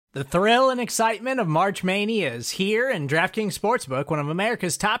The thrill and excitement of March Mania is here, and DraftKings Sportsbook, one of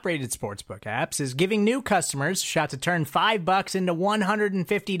America's top-rated sportsbook apps, is giving new customers a shot to turn $5 into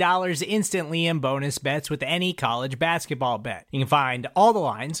 $150 instantly in bonus bets with any college basketball bet. You can find all the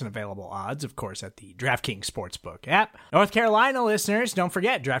lines and available odds, of course, at the DraftKings Sportsbook app. North Carolina listeners, don't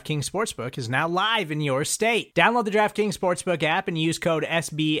forget, DraftKings Sportsbook is now live in your state. Download the DraftKings Sportsbook app and use code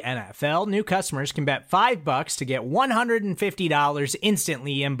SBNFL. New customers can bet $5 to get $150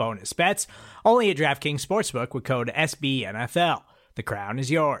 instantly in bonus bets, only at DraftKings Sportsbook with code SBNFL. The crown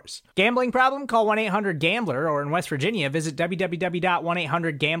is yours. Gambling problem? Call 1-800-GAMBLER, or in West Virginia, visit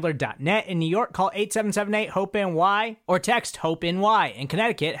www.1800gambler.net. In New York, call 877-8-HOPE-NY or text HOPE-NY. In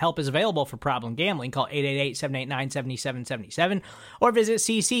Connecticut, help is available for problem gambling. Call 888-789-7777 or visit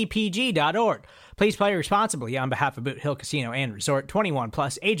ccpg.org. Please play responsibly on behalf of Boot Hill Casino and Resort. 21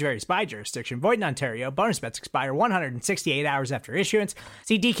 plus, age varies by jurisdiction. Void in Ontario. Bonus bets expire 168 hours after issuance.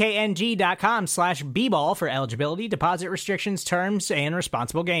 See dkng.com/bball for eligibility, deposit restrictions, terms, and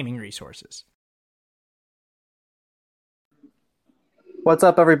responsible gaming resources. What's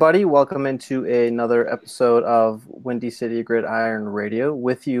up, everybody? Welcome into another episode of Windy City Gridiron Radio.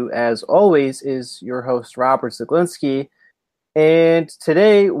 With you, as always, is your host, Robert Zaglinski. And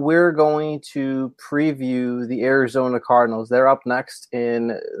today we're going to preview the Arizona Cardinals. They're up next in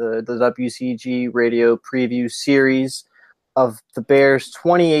the WCG radio preview series of the Bears'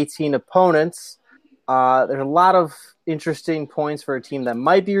 2018 opponents. There's a lot of interesting points for a team that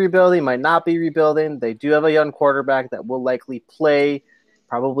might be rebuilding, might not be rebuilding. They do have a young quarterback that will likely play,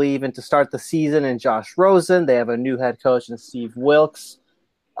 probably even to start the season, in Josh Rosen. They have a new head coach in Steve Wilks.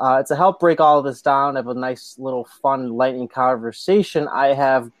 To help break all of this down, I have a nice little fun lightning conversation. I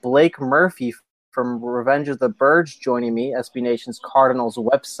have Blake Murphy from Revenge of the Birds joining me, SB Nation's Cardinals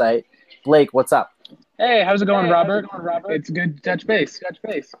website. Blake, what's up? Hey, how's it going, Robert? It's good to touch base.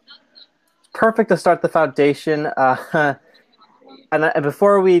 Perfect to start the foundation. And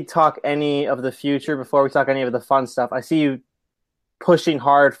before we talk any of the future, before we talk any of the fun stuff, I see you pushing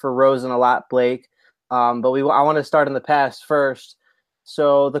hard for Rosen a lot, Blake. But I want to start in the past first.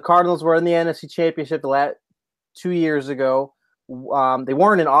 So the Cardinals were in the NFC Championship the last 2 years ago. They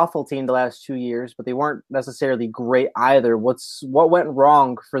weren't an awful team the last 2 years, but they weren't necessarily great either. What went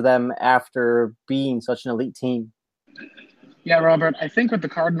wrong for them after being such an elite team? Yeah, Robert, I think with the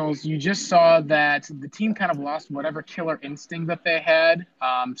Cardinals, you just saw that the team kind of lost whatever killer instinct that they had.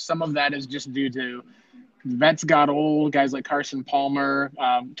 Some of that is just due to vets got old, guys like Carson Palmer.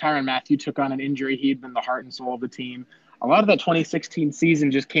 Tyrann Mathieu took on an injury. He'd been the heart and soul of the team. A lot of that 2016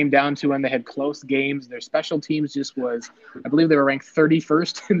 season just came down to when they had close games. Their special teams just was, I believe they were ranked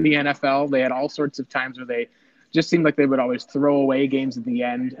 31st in the NFL. They had all sorts of times where they just seemed like they would always throw away games at the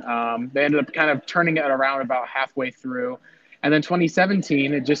end. They ended up kind of turning it around about halfway through. And then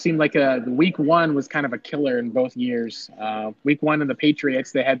 2017, it just seemed like week one was kind of a killer in both years. Week one in the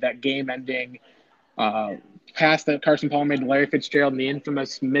Patriots, they had that game-ending pass that Carson Palmer made to Larry Fitzgerald and the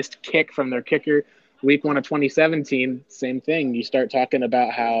infamous missed kick from their kicker. Week one of 2017, same thing. You start talking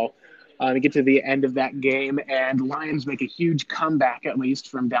about how we get to the end of that game and Lions make a huge comeback, at least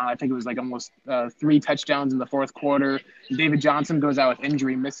from down. I think it was like almost 3 touchdowns in the fourth quarter. David Johnson goes out with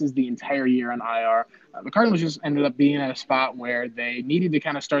injury, misses the entire year on IR. The Cardinals just ended up being at a spot where they needed to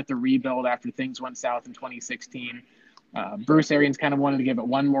kind of start the rebuild after things went south in 2016. Bruce Arians kind of wanted to give it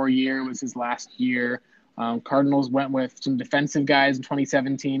one more year. It was his last year. Cardinals went with some defensive guys in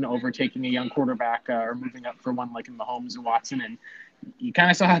 2017 over taking a young quarterback or moving up for one like in Mahomes and Watson. And you kind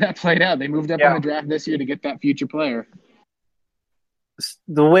of saw how that played out. They moved up in the draft this year to get that future player.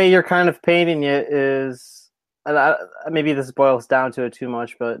 The way you're kind of painting it is, maybe this boils down to it too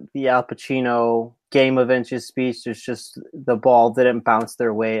much, but the Al Pacino game of inches speech, there's just the ball didn't bounce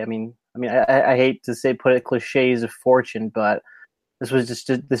their way. I mean, I hate to say put it cliches of fortune, but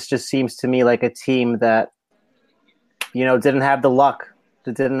this just seems to me like a team that, didn't have the luck.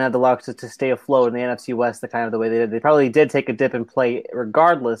 That didn't have the luck to stay afloat in the NFC West the way they did. They probably did take a dip and play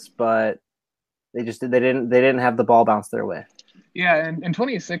regardless, but they didn't have the ball bounce their way. Yeah, and in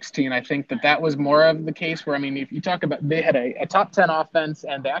 2016, I think that was more of the case where, if you talk about, they had a top 10 offense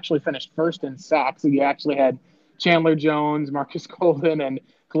and they actually finished first in sacks. So you actually had Chandler Jones, Marcus Golden, and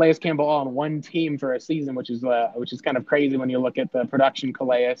Calais Campbell all on one team for a season, which is kind of crazy when you look at the production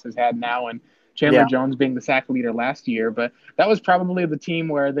Calais has had now and Chandler Jones being the sack leader last year. But that was probably the team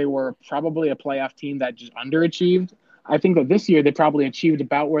where they were probably a playoff team that just underachieved. I think that this year they probably achieved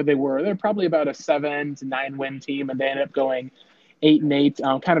about where they were. They're probably about a 7 to 9 win team, and they ended up going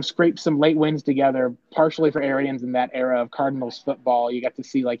 8-8. Kind of scraped some late wins together, partially for Arians in that era of Cardinals football. You got to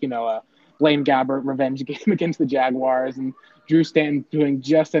see a Blaine Gabbert revenge game against the Jaguars, and Drew Stanton doing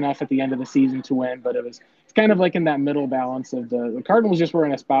just enough at the end of the season to win, but it's kind of like in that middle balance of the Cardinals just were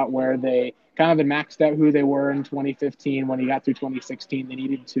in a spot where they kind of had maxed out who they were in 2015. When he got through 2016, they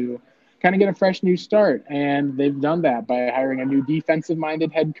needed to kind of get a fresh new start, and they've done that by hiring a new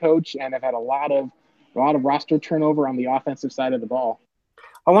defensive-minded head coach, and have had a lot of roster turnover on the offensive side of the ball.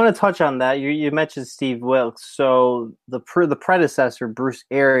 I want to touch on that. You mentioned Steve Wilks. So the predecessor, Bruce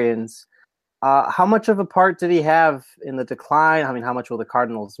Arians, how much of a part did he have in the decline? I mean, how much will the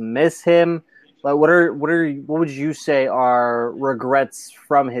Cardinals miss him? Like, what would you say are regrets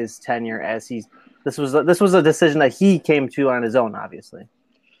from his tenure? This was a decision that he came to on his own, obviously.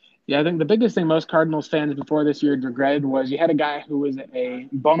 Yeah, I think the biggest thing most Cardinals fans before this year regretted was you had a guy who was a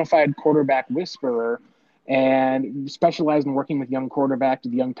bona fide quarterback whisperer and specialized in working with young quarterbacks,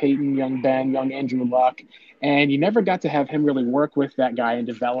 young Peyton, young Ben, young Andrew Luck, and you never got to have him really work with that guy and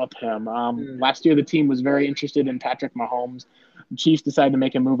develop him. Last year, the team was very interested in Patrick Mahomes. The Chiefs decided to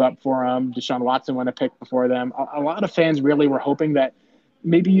make a move up for him. Deshaun Watson went a pick before them. A lot of fans really were hoping that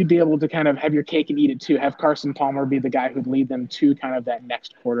maybe you'd be able to kind of have your cake and eat it too, have Carson Palmer be the guy who'd lead them to kind of that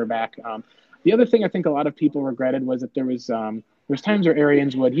next quarterback. The other thing I think a lot of people regretted was that there was times where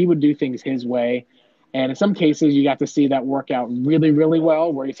Arians he would do things his way. And in some cases, you got to see that work out really, really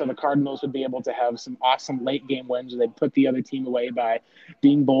well, where you saw the Cardinals would be able to have some awesome late game wins where they'd put the other team away by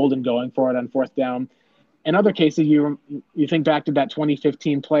being bold and going for it on fourth down. In other cases, you think back to that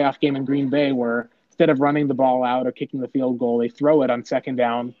 2015 playoff game in Green Bay where instead of running the ball out or kicking the field goal, they throw it on second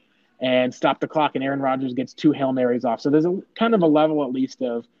down and stop the clock, and Aaron Rodgers gets 2 Hail Marys off. So there's a kind of a level, at least,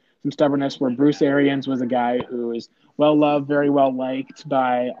 of some stubbornness where Bruce Arians was a guy who is well-loved, very well-liked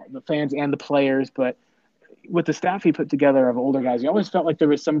by the fans and the players, but with the staff he put together of older guys, you always felt like there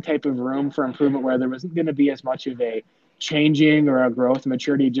was some type of room for improvement where there wasn't going to be as much of a changing or a growth.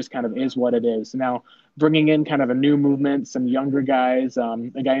 Maturity just kind of is what it is. So now bringing in kind of a new movement, some younger guys, a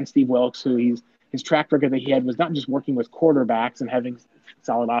guy in Steve Wilks who his track record that he had was not just working with quarterbacks and having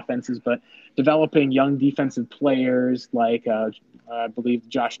solid offenses, but developing young defensive players like I believe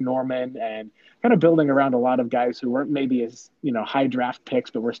Josh Norman, and kind of building around a lot of guys who weren't maybe as high draft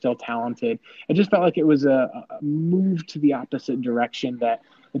picks, but were still talented. It just felt like it was a move to the opposite direction that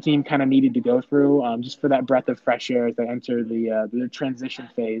the team kind of needed to go through, just for that breath of fresh air as they enter the transition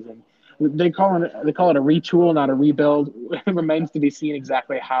phase. And they call it a retool, not a rebuild. It remains to be seen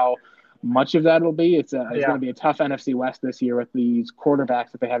exactly how much of that will be. It's going to be a tough NFC West this year with these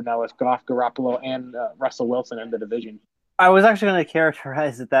quarterbacks that they have now with Goff, Garoppolo, and Russell Wilson in the division. I was actually going to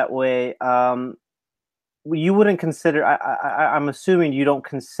characterize it that way. You wouldn't consider. I'm assuming you don't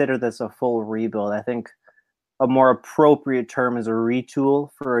consider this a full rebuild. I think a more appropriate term is a retool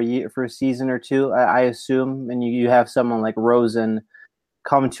for a season or two. I assume, and you have someone like Rosen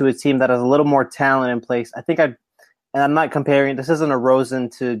come to a team that has a little more talent in place. And I'm not comparing. This isn't a Rosen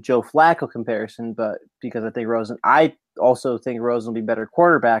to Joe Flacco comparison, but because I also think Rosen will be better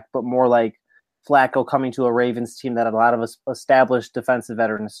quarterback, but more like Flacco coming to a Ravens team that had a lot of established defensive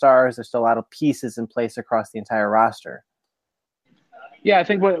veteran stars. There's still a lot of pieces in place across the entire roster. Yeah, I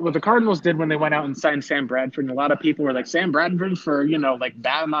think what the Cardinals did when they went out and signed Sam Bradford, and a lot of people were like, Sam Bradford for,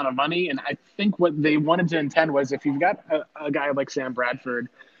 that amount of money. And I think what they wanted to intend was if you've got a guy like Sam Bradford,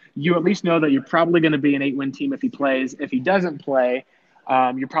 you at least know that you're probably going to be an 8-win team if he plays. If he doesn't play,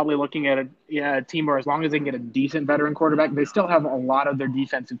 you're probably looking at a team where as long as they can get a decent veteran quarterback, they still have a lot of their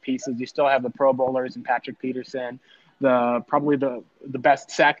defensive pieces. You still have the Pro Bowlers and Patrick Peterson, probably the best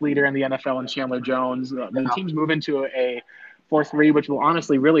sack leader in the NFL in Chandler Jones. The team's moving to a 4-3, which will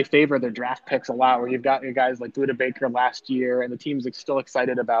honestly really favor their draft picks a lot, where you've got your guys like Buda Baker last year, and the team's still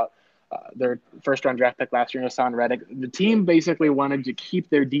excited about their first-round draft pick last year, Hassan Reddick. The team basically wanted to keep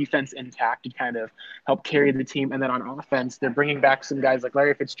their defense intact to kind of help carry the team. And then on offense, they're bringing back some guys like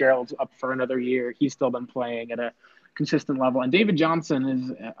Larry Fitzgerald's up for another year. He's still been playing at a consistent level. And David Johnson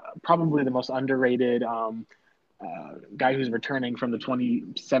is probably the most underrated guy who's returning from the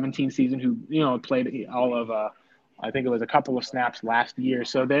 2017 season, who played all of I think it was a couple of snaps last year.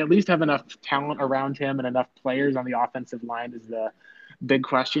 So they at least have enough talent around him and enough players on the offensive line is the big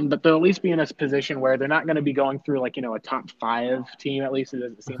question. But they'll at least be in a position where they're not going to be going through a top 5 team, at least it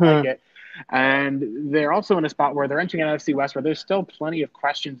doesn't seem like it. And they're also in a spot where they're entering an NFC West where there's still plenty of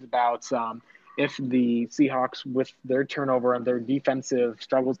questions about if the Seahawks, with their turnover and their defensive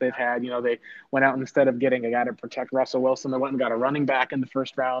struggles they've had, they went out, instead of getting a guy to protect Russell Wilson, they went and got a running back in the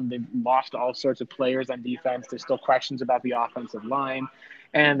first round. They've lost all sorts of players on defense. There's still questions about the offensive line.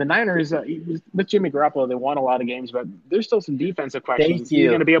 And the Niners, with Jimmy Garoppolo, they won a lot of games, but there's still some defensive questions. He's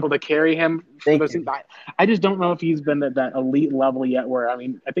going to be able to carry him. I just don't know if he's been at that elite level yet where,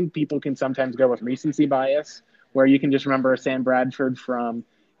 I think people can sometimes go with recency bias, where you can just remember Sam Bradford from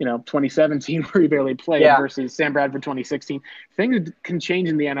 2017 where he barely played Yeah. versus Sam Bradford 2016. Things can change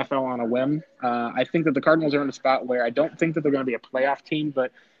in the NFL on a whim. I think that the Cardinals are in a spot where I don't think that they're going to be a playoff team,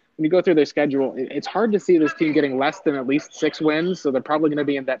 but when you go through their schedule, it's hard to see this team getting less than at least 6 wins. So they're probably going to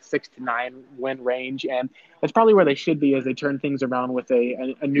be in that 6 to 9 win range. And that's probably where they should be as they turn things around with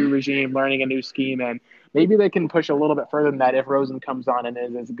a new regime, learning a new scheme. And maybe they can push a little bit further than that if Rosen comes on and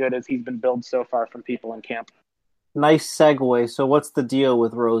is as good as he's been billed so far from people in camp. Nice segue. So what's the deal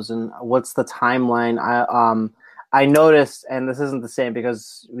with Rosen? What's the timeline? I noticed, and this isn't the same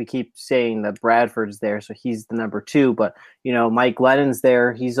because we keep saying that Bradford's there, so he's the number 2. But Mike Glennon's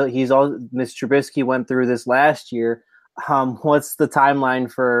there. He's all. Mitch Trubisky went through this last year. What's the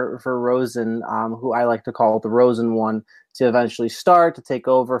timeline for Rosen, who I like to call the Rosen one, to eventually start, to take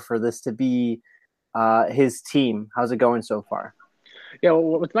over, for this to be his team? How's it going so far? Yeah,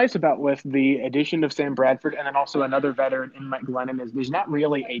 well, what's nice about with the addition of Sam Bradford and then also another veteran in Mike Glennon is there's not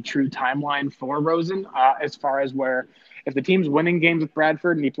really a true timeline for Rosen as far as where if the team's winning games with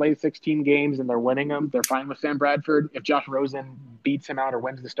Bradford and he plays 16 games and they're winning them, they're fine with Sam Bradford. If Josh Rosen beats him out or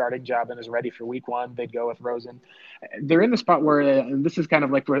wins the starting job and is ready for week 1, they'd go with Rosen. They're in the spot where, and this is kind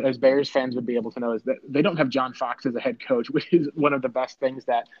of like where as Bears fans would be able to know, is that they don't have John Fox as a head coach, which is one of the best things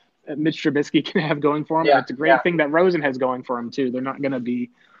that Mitch Trubisky can have going for him. Yeah, and it's a great thing that Rosen has going for him too. They're not going to be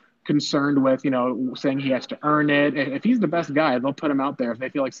concerned with, saying he has to earn it. If he's the best guy, they'll put him out there. If they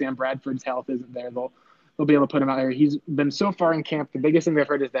feel like Sam Bradford's health isn't there, they'll be able to put him out there. He's been so far in camp. The biggest thing they've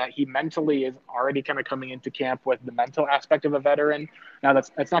heard is that he mentally is already kind of coming into camp with the mental aspect of a veteran. Now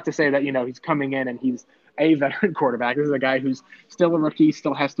that's not to say that, he's coming in and he's a veteran quarterback. This is a guy who's still a rookie,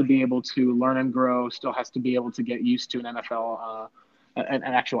 still has to be able to learn and grow, still has to be able to get used to an NFL, an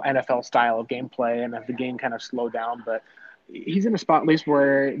actual NFL style of gameplay and have the game kind of slow down. But he's in a spot at least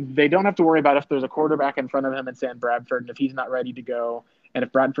where they don't have to worry about if there's a quarterback in front of him and Sam Bradford, and if he's not ready to go, and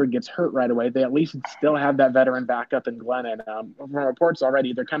if Bradford gets hurt right away, they at least still have that veteran backup in Glennon. From reports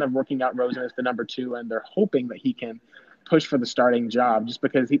already, they're kind of working out Rosen as the number 2, and they're hoping that he can push for the starting job just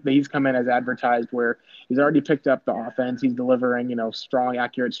because he's come in as advertised where he's already picked up the offense. He's delivering, strong,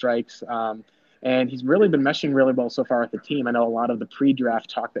 accurate strikes. And he's really been meshing really well so far with the team. I know a lot of the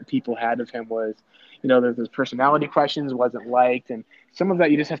pre-draft talk that people had of him was, there's personality questions, wasn't liked. And some of that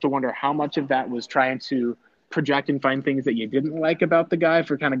you just have to wonder how much of that was trying to project and find things that you didn't like about the guy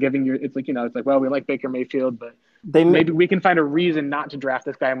for kind of giving you, it's like, well, we like Baker Mayfield, but maybe we can find a reason not to draft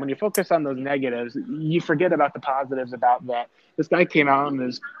this guy. And when you focus on those negatives, you forget about the positives about that. This guy came out and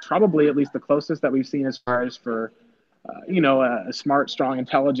is probably at least the closest that we've seen as far as for a smart, strong,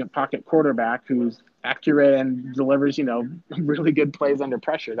 intelligent pocket quarterback who's accurate and delivers, really good plays under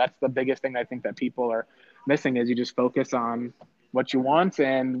pressure. That's the biggest thing I think that people are missing is you just focus on what you want.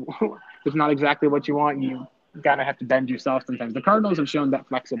 And if it's not exactly what you want, you kind of have to bend yourself sometimes. The Cardinals have shown that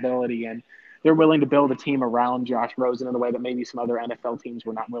flexibility, and they're willing to build a team around Josh Rosen in a way that maybe some other NFL teams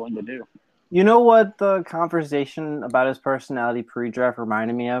were not willing to do. You know what the conversation about his personality pre-draft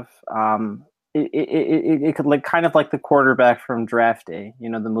reminded me of? It could kind of like the quarterback from Draft Day,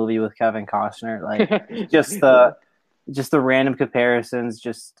 the movie with Kevin Costner, like just the random comparisons,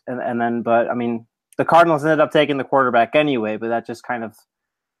 but I mean, the Cardinals ended up taking the quarterback anyway, but that just kind of,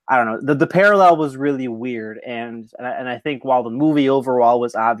 I don't know, the parallel was really weird, and I think while the movie overall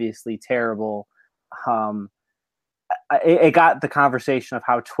was obviously terrible, it got the conversation of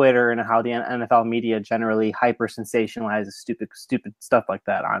how Twitter and how the NFL media generally hyper sensationalizes stupid stuff like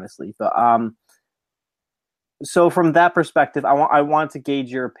that, honestly. But so from that perspective, I want to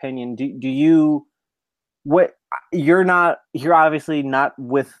gauge your opinion. Do you you're obviously not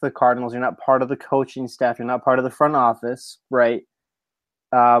with the Cardinals. You're not part of the coaching staff. You're not part of the front office, right?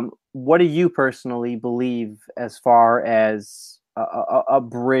 What do you personally believe as far as a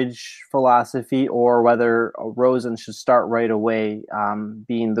bridge philosophy, or whether Rosen should start right away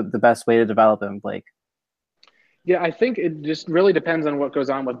being the best way to develop him, Blake? Yeah, I think it just really depends on what goes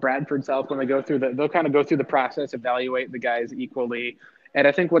on with Bradford's health when they'll kind of go through the process, evaluate the guys equally. And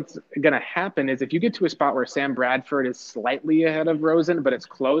I think what's going to happen is if you get to a spot where Sam Bradford is slightly ahead of Rosen, but it's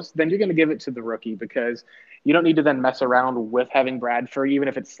close, then you're going to give it to the rookie because you don't need to then mess around with having Bradford, even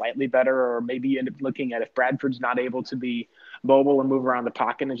if it's slightly better, or maybe you end up looking at if Bradford's not able to be mobile and move around the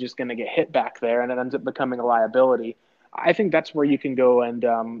pocket and is just going to get hit back there and it ends up becoming a liability. I think that's where you can go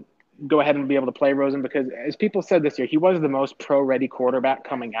and go ahead and be able to play Rosen because, as people said this year, he was the most pro-ready quarterback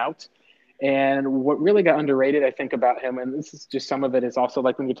coming out. And what really got underrated, I think, about him, and this is just some of it, is also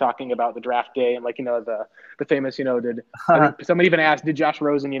like when you're talking about the draft day and the famous, I think somebody even asked, did Josh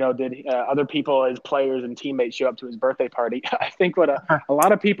Rosen, did other people, his players and teammates show up to his birthday party? I think what a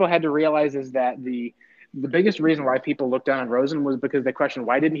lot of people had to realize is that the the biggest reason why people looked down on Rosen was because they questioned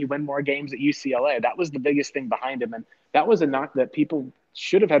why didn't he win more games at UCLA? That was the biggest thing behind him, and that was a knock that people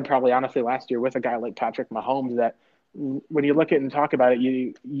should have had probably honestly last year with a guy like Patrick Mahomes. That when you look at and talk about it,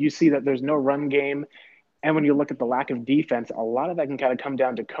 you see that there's no run game. And when you look at the lack of defense, a lot of that can kind of come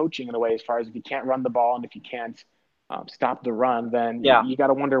down to coaching in a way, as far as if you can't run the ball and if you can't stop the run, then Yeah. you got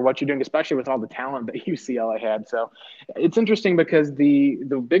to wonder what you're doing, especially with all the talent that UCLA had. So it's interesting because the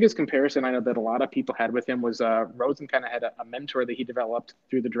biggest comparison I know that a lot of people had with him was Rosen kind of had a mentor that he developed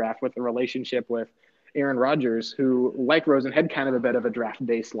through the draft with a relationship with Aaron Rodgers, who, like Rosen, had kind of a bit of a draft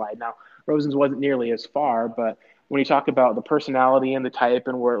day slide. Now, Rosen's wasn't nearly as far, but when you talk about the personality and the type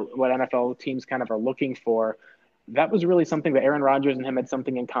and what NFL teams kind of are looking for, that was really something that Aaron Rodgers and him had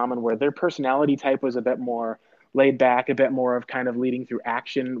something in common, where their personality type was a bit more laid back, a bit more of kind of leading through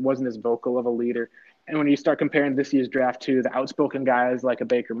action, wasn't as vocal of a leader. And when you start comparing this year's draft to the outspoken guys like a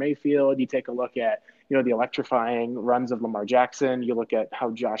Baker Mayfield, you take a look at, the electrifying runs of Lamar Jackson. You look at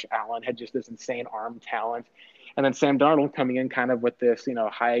how Josh Allen had just this insane arm talent. And then Sam Darnold coming in kind of with this,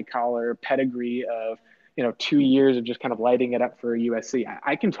 high collar pedigree of, 2 years of just kind of lighting it up for USC.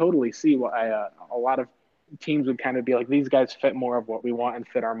 I can totally see why a lot of teams would kind of be like, these guys fit more of what we want and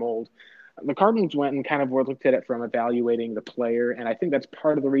fit our mold. The Cardinals went and kind of looked at it from evaluating the player, and I think that's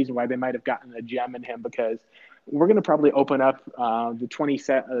part of the reason why they might have gotten a gem in him, because we're going to probably open up the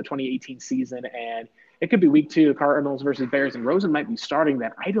 2018 season, and it could be week 2, Cardinals versus Bears, and Rosen might be starting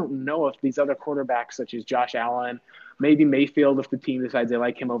that. I don't know if these other quarterbacks, such as Josh Allen, maybe Mayfield, if the team decides they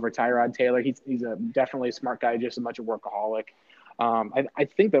like him over Tyrod Taylor. He's definitely a smart guy, just as much a workaholic. I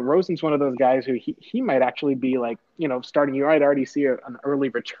think that Rosen's one of those guys who he might actually be like, starting. You might already see an early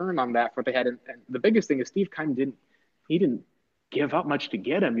return on that for what they had. And the biggest thing is Steve Keim didn't give up much to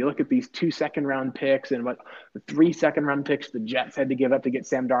get him. You look at these 2 second-round picks and what the 3 second-round picks the Jets had to give up to get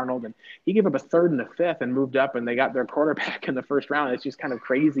Sam Darnold, and he gave up a 3rd and a 5th and moved up, and they got their quarterback in the 1st round. It's just kind of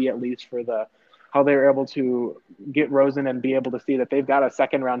crazy, at least for how they were able to get Rosen and be able to see that they've got a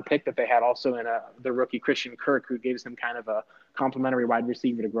 2nd-round pick that they had also in the rookie Christian Kirk, who gives them kind of a complimentary wide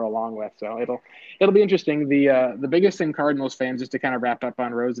receiver to grow along with. So it'll be interesting. The biggest thing Cardinals fans, just to kind of wrap up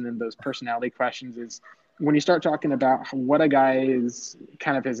on Rosen and those personality questions, is when you start talking about what a guy's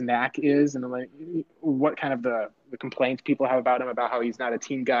kind of his knack is, and like what kind of the complaints people have about him, about how he's not a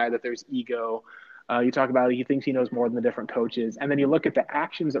team guy, that there's ego. You talk about he thinks he knows more than the different coaches. And then you look at the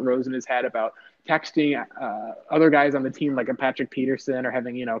actions that Rosen has had about texting other guys on the team, like a Patrick Peterson, or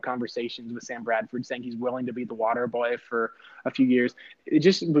having, conversations with Sam Bradford saying he's willing to be the water boy for a few years. It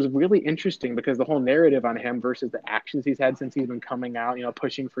just was really interesting because the whole narrative on him versus the actions he's had since he's been coming out,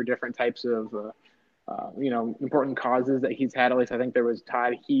 pushing for different types of, important causes that he's had. At least I think there was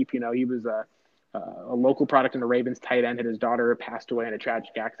Todd Heap, he was a local product in the Ravens tight end, and his daughter passed away in a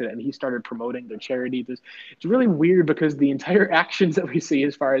tragic accident, and he started promoting their charity. It's really weird because the entire actions that we see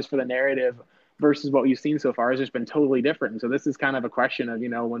as far as for the narrative versus what we've seen so far has just been totally different. And so this is kind of a question of,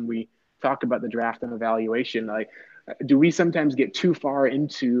 when we talk about the draft and evaluation, like, do we sometimes get too far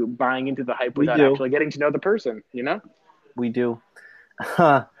into buying into the hype without actually getting to know the person, We do.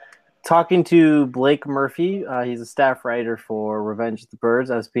 Talking to Blake Murphy, he's a staff writer for Revenge of the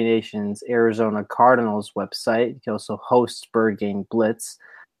Birds, SB Nation's Arizona Cardinals website. He also hosts Bird Gang Blitz.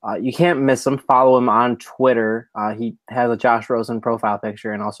 You can't miss him. Follow him on Twitter. He has a Josh Rosen profile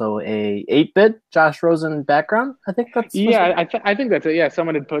picture and also a 8-bit Josh Rosen background. I think that's I think that's it. Yeah,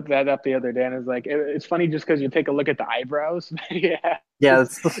 someone had put that up the other day, and it's like it's funny just because you take a look at the eyebrows. yeah,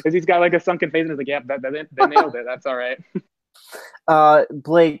 because he's got like a sunken face, and it's like, yeah, they nailed it. That's all right.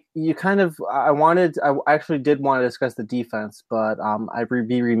 Blake, you kind of I actually did want to discuss the defense, but I'd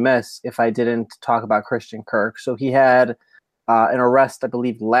be remiss if I didn't talk about Christian Kirk. So he had an arrest, I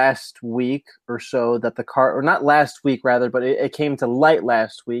believe, last week or so, that or not last week rather, but it came to light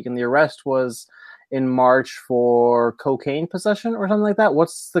last week, and the arrest was in March for cocaine possession or something like that.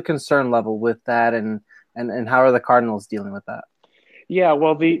 What's the concern level with that, and how are the Cardinals dealing with that? Yeah,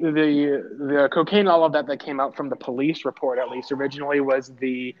 well, the cocaine, all of that came out from the police report, at least originally, was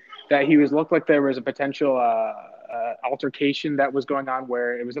that he looked like there was a potential altercation that was going on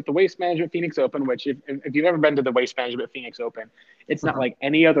where it was at the Waste Management Phoenix Open, which if you've ever been to the Waste Management Phoenix Open, it's not like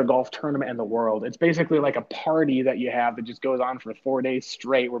any other golf tournament in the world. It's basically like a party that you have that just goes on for 4 days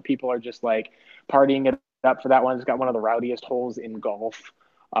straight, where people are just like partying it up for that one. It's got one of the rowdiest holes in golf.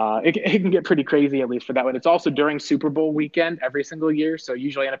 It can get pretty crazy, at least for that one. It's also during Super Bowl weekend every single year, so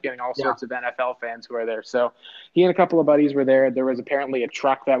usually end up getting all sorts of NFL fans who are there. So he and a couple of buddies were there. There was apparently a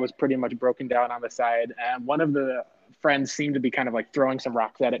truck that was pretty much broken down on the side, and one of the friends seemed to be kind of like throwing some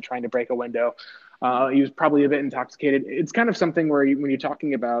rocks at it, trying to break a window. He was probably a bit intoxicated. It's kind of something where when you're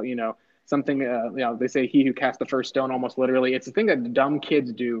talking about, something, they say he who cast the first stone, almost literally. It's a thing that dumb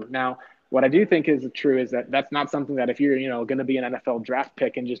kids do. Now, what I do think is true is that that's not something that if you're, going to be an NFL draft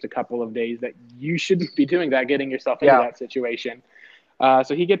pick in just a couple of days, that you shouldn't be doing that, getting yourself into that situation.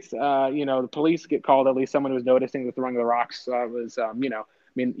 So he gets, the police get called, at least someone who was noticing the throwing of the rocks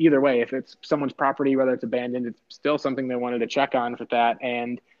either way, if it's someone's property, whether it's abandoned, it's still something they wanted to check on for that.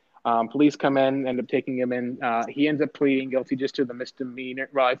 And police come in, end up taking him in. He ends up pleading guilty just to the misdemeanor.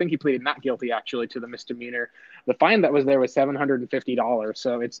 Well, I think he pleaded not guilty, actually, to the misdemeanor. The fine that was there was $750.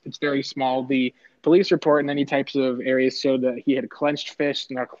 So it's very small. The police report in any types of areas showed that he had a clenched fist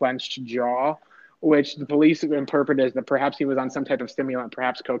and a clenched jaw, which the police interpreted as that perhaps he was on some type of stimulant,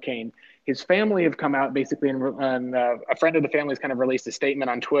 perhaps cocaine. His family have come out basically, and a friend of the family has kind of released a statement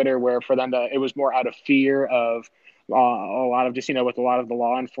on Twitter where for them it was more out of fear of a lot of just, with a lot of the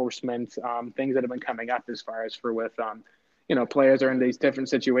law enforcement things that have been coming up as far as with players are in these different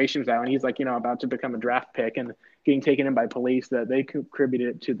situations now. And he's like, about to become a draft pick and getting taken in by police, that they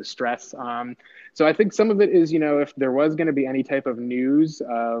contributed to the stress. So I think some of it is, if there was going to be any type of news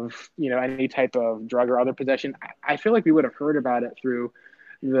of, any type of drug or other possession, I feel like we would have heard about it through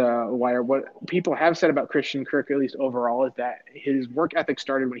the wire. What people have said about Christian Kirk, at least overall, is that his work ethic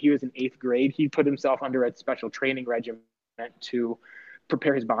started when he was in 8th grade. He put himself under a special training regimen to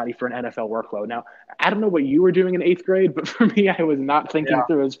prepare his body for an NFL workload. Now, I don't know what you were doing in 8th grade, but for me, I was not thinking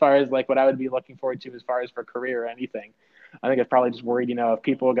through as far as like what I would be looking forward to as far as for career or anything. I think I was probably just worried, if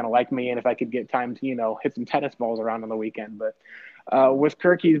people are going to like me and if I could get time to, hit some tennis balls around on the weekend. But with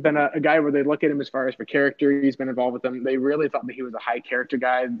Kirk, he's been a guy where they look at him as far as for character. He's been involved with them. They really thought that he was a high character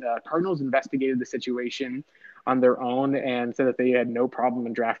guy. The Cardinals investigated the situation on their own and said that they had no problem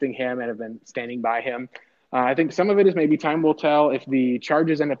in drafting him and have been standing by him. I think some of it is maybe time will tell. If the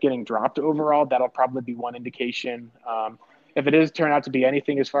charges end up getting dropped overall, that'll probably be one indication. If it is turn out to be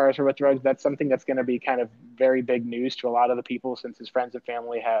anything as far as with drugs, that's something that's going to be kind of very big news to a lot of the people, since his friends and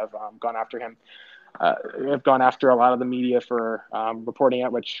family have gone after him. Have gone after a lot of the media for reporting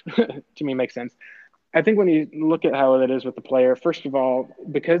it, which to me makes sense. I think when you look at how it is with the player, first of all,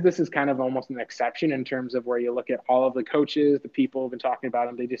 because this is kind of almost an exception in terms of where you look at all of the coaches, the people have been talking about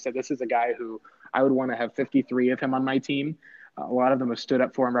him. They just said, this is a guy who I would want to have 53 of him on my team. A lot of them have stood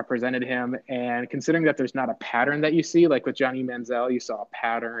up for him, represented him. And considering that there's not a pattern that you see, like with Johnny Manziel, you saw a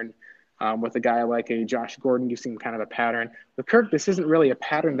pattern. With a guy like a Josh Gordon, you've seen kind of a pattern. With Kirk, this isn't really a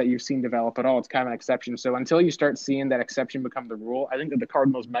pattern that you've seen develop at all. It's kind of an exception. So until you start seeing that exception become the rule, I think that the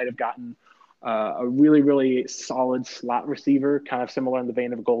Cardinals might have gotten a really, really solid slot receiver, kind of similar in the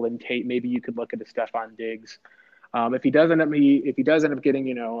vein of Golden Tate. Maybe you could look at a Stephon Diggs. If he does end up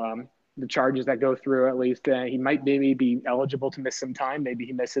getting, the charges that go through, at least he might maybe be eligible to miss some time. Maybe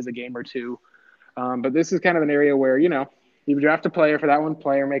he misses a game or two. But this is kind of an area where, you draft a player for that one,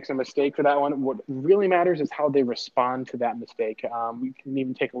 player makes a mistake for that one. What really matters is how they respond to that mistake. We can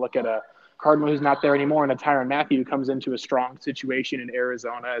even take a look at a Cardinal who's not there anymore, and a Tyrann Mathieu who comes into a strong situation in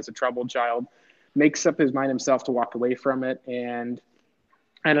Arizona as a troubled child, makes up his mind himself to walk away from it, and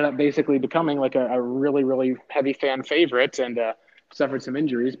ended up basically becoming like a really, really heavy fan favorite, and suffered some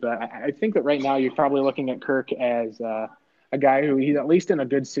injuries. But I think that right now you're probably looking at Kirk as a guy who he's at least in a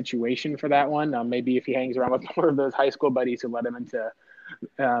good situation for that one. Maybe if he hangs around with more of those high school buddies who led him into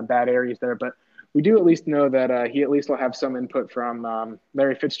bad areas there. But we do at least know that he at least will have some input from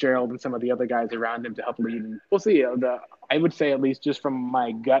Larry Fitzgerald and some of the other guys around him to help lead. And we'll see. I would say, at least just from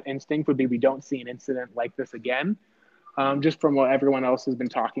my gut instinct, would be we don't see an incident like this again. Just from what everyone else has been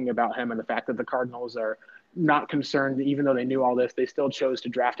talking about him and the fact that the Cardinals are not concerned, even though they knew all this, they still chose to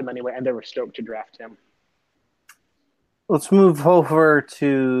draft him anyway, and they were stoked to draft him. Let's move over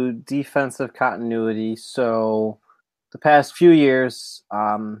to defensive continuity. So the past few years,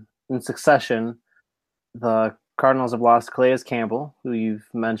 in succession, the Cardinals have lost Calais Campbell, who you've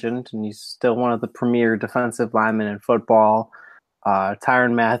mentioned, and he's still one of the premier defensive linemen in football.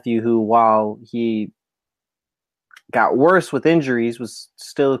 Tyrann Mathieu, who, while he got worse with injuries, was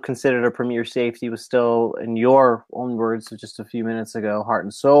still considered a premier safety, was still, in your own words just a few minutes ago, heart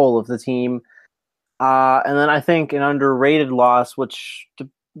and soul of the team. And then I think an underrated loss, which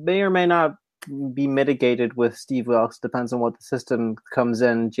may or may not be mitigated with Steve Wilks, depends on what the system comes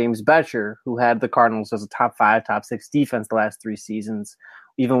in, James Bettcher, who had the Cardinals as a top 5, top 6 defense the last 3 seasons,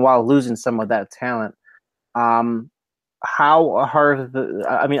 even while losing some of that talent. How hard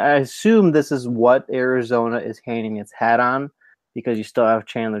I assume this is what Arizona is hanging its hat on, because you still have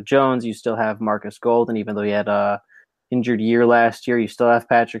Chandler Jones, you still have Marcus Golden, even though he had a injured year last year, you still have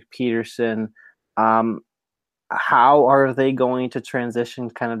Patrick Peterson. How are they going to transition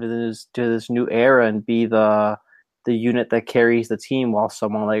kind of to this new era and be the the unit that carries the team while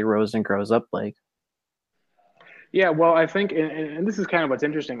someone like Rosen grows up like. Yeah, well, I think, and this is kind of what's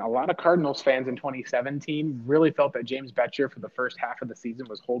interesting. A lot of Cardinals fans in 2017 really felt that James Bettcher for the first half of the season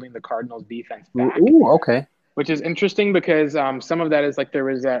was holding the Cardinals defense back, Ooh, okay. which is interesting because some of that is like there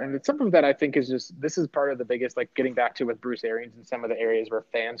was, and some of that I think is just this is part of the biggest, like getting back to with Bruce Arians and some of the areas where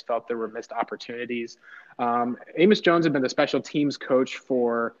fans felt there were missed opportunities. Amos Jones had been the special teams coach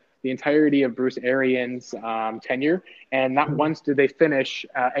for the entirety of Bruce Arians' tenure, and not once did they finish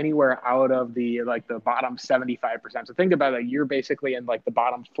anywhere out of the bottom 75%. So think about it, you're basically in like the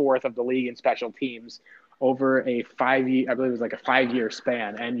bottom fourth of the league in special teams over a 5 year, I believe it was like a 5 year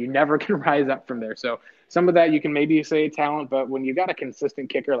span, and you never can rise up from there. So some of that you can maybe say talent, but when you got a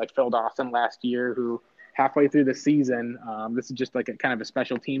consistent kicker like Phil Dawson last year, who halfway through the season, this is just like a kind of a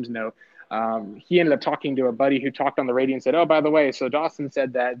special teams note. He ended up talking to a buddy who talked on the radio and said, "Oh, by the way, so Dawson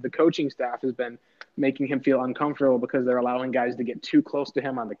said that the coaching staff has been making him feel uncomfortable because they're allowing guys to get too close to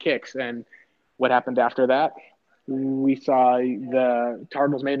him on the kicks." And what happened after that? We saw the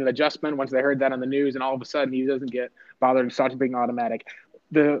Cardinals made an adjustment once they heard that on the news, and all of a sudden he doesn't get bothered to start being automatic.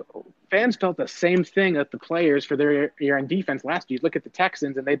 The fans felt the same thing at the players for their year on defense last year. Look at the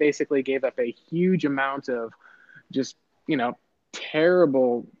Texans, and they basically gave up a huge amount of just,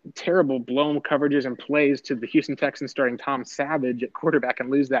 terrible blown coverages and plays to the Houston Texans starting Tom Savage at quarterback and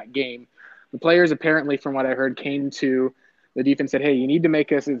lose that game. The players apparently, from what I heard, came to the defense and said, "Hey, you need to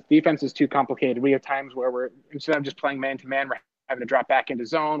make us, defense is too complicated. We have times where we're, instead of just playing man-to-man, we're having to drop back into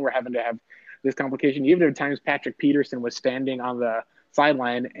zone. We're having to have this complication." Even at times Patrick Peterson was standing on the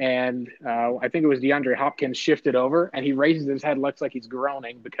sideline, and I think it was DeAndre Hopkins shifted over, and he raises his head, looks like he's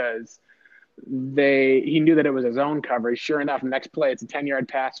groaning because he knew that it was his own coverage. Sure enough, next play, it's a 10-yard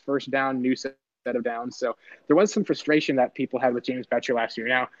pass, first down, new set of downs. So there was some frustration that people had with James Bettcher last year.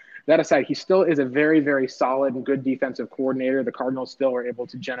 Now, that aside, he still is a very, very solid and good defensive coordinator. The Cardinals still were able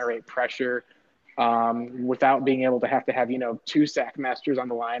to generate pressure without being able to have, two sack masters on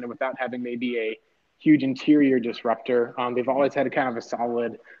the line and without having maybe a huge interior disruptor. They've always had a kind of a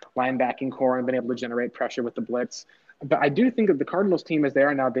solid linebacking core and been able to generate pressure with the blitz. But I do think that the Cardinals team as they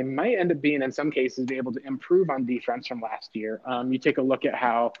are now, they might end up being, in some cases, be able to improve on defense from last year. You take a look at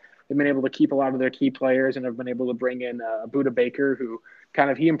how they've been able to keep a lot of their key players and have been able to bring in Buda Baker, who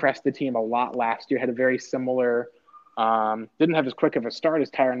he impressed the team a lot last year, had a very similar, didn't have as quick of a start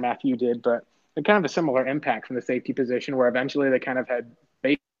as Tyrann Mathieu did, but kind of a similar impact from the safety position where eventually they kind of had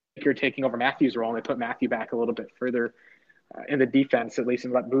Baker taking over Matthew's role, and they put Mathieu back a little bit further in the defense, at least,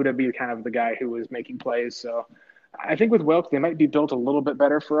 and let Buda be kind of the guy who was making plays. So I think with Wilkes, they might be built a little bit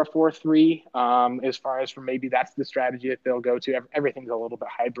better for a 4-3 as far as for maybe that's the strategy that they'll go to. Everything's a little bit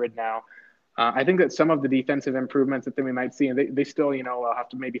hybrid now. I think that some of the defensive improvements that we might see, and they still, have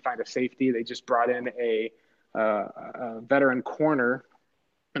to maybe find a safety. They just brought in a veteran corner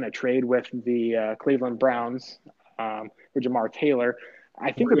in a trade with the Cleveland Browns for Jamar Taylor.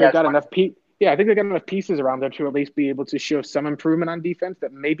 I think that they've got enough I think they got enough pieces around there to at least be able to show some improvement on defense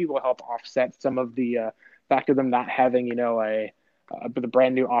that maybe will help offset some of the fact of them not having, the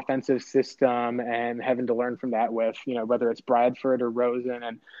brand new offensive system and having to learn from that with, whether it's Bradford or Rosen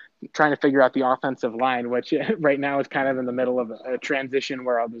and trying to figure out the offensive line, which right now is kind of in the middle of a transition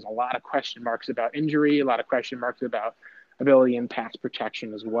where there's a lot of question marks about injury, a lot of question marks about ability and pass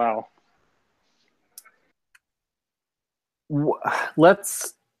protection as well.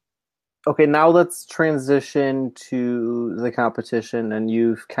 Let's transition to the competition, and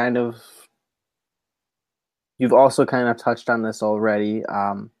you've also kind of touched on this already,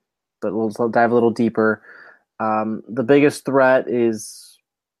 but we'll dive a little deeper. The biggest threat is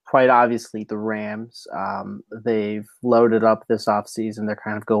quite obviously the Rams. They've loaded up this offseason. They're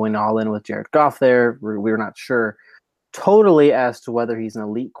kind of going all in with Jared Goff there. We're not sure totally as to whether he's an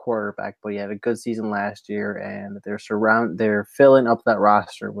elite quarterback, but he had a good season last year, and they're filling up that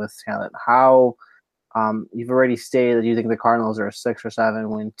roster with talent. How you've already stated that you think the Cardinals are a 6 or 7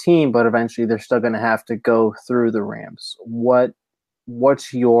 win team, but eventually they're still going to have to go through the Rams.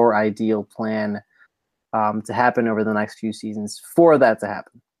 What's your ideal plan to happen over the next few seasons for that to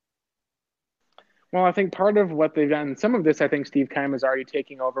happen? Well, I think part of what they've done, some of this I think Steve Keim is already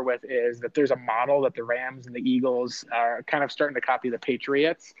taking over with, is that there's a model that the Rams and the Eagles are kind of starting to copy the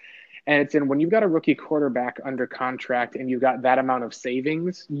Patriots. And it's when you've got a rookie quarterback under contract and you've got that amount of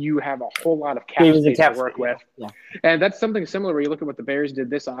savings, you have a whole lot of cap space to work with. Yeah. And that's something similar where you look at what the Bears did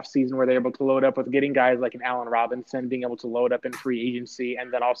this offseason, where they're able to load up with getting guys like an Allen Robinson, being able to load up in free agency,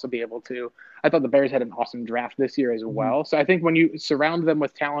 and then also be able to – I thought the Bears had an awesome draft this year as well. Mm-hmm. So I think when you surround them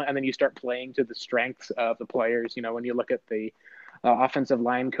with talent and then you start playing to the strengths of the players, when you look at the offensive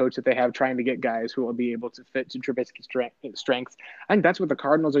line coach that they have, trying to get guys who will be able to fit to Trubisky's strengths. I think that's what the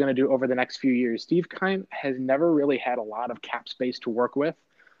Cardinals are going to do over the next few years. Steve Keim has never really had a lot of cap space to work with.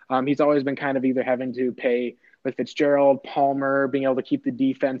 He's always been kind of either having to pay with Fitzgerald, Palmer, being able to keep the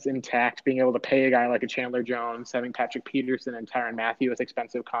defense intact, being able to pay a guy like a Chandler Jones, having Patrick Peterson and Tyrann Mathieu with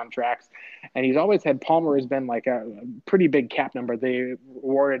expensive contracts. And he's always had Palmer has been like a pretty big cap number. They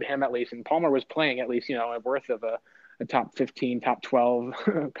awarded him at least, and Palmer was playing at least, a worth of a top 15, top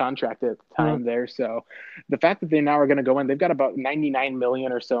 12 contract at the time there. So the fact that they now are going to go in, they've got about $99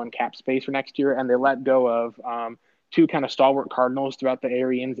 million or so in cap space for next year, and they let go of two kind of stalwart Cardinals throughout the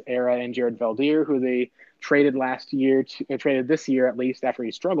Arians era and Jared Valdir, who they traded traded this year, at least after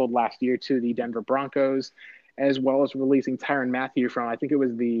he struggled last year, to the Denver Broncos, as well as releasing Tyrann Mathieu from, I think it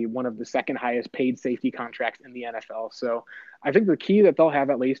was one of the second highest paid safety contracts in the NFL. So I think the key that they'll have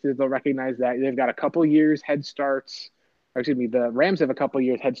at least is they'll recognize that they've got a couple years head starts. The Rams have a couple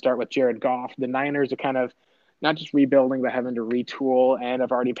years head start with Jared Goff. The Niners are kind of not just rebuilding, but having to retool, and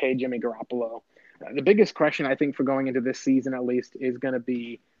have already paid Jimmy Garoppolo. The biggest question, I think, for going into this season at least is going to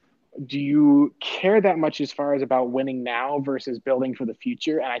be, do you care that much as far as about winning now versus building for the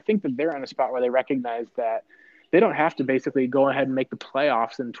future? And I think that they're in a spot where they recognize that they don't have to basically go ahead and make the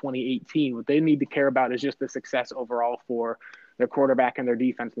playoffs in 2018. What they need to care about is just the success overall for their quarterback and their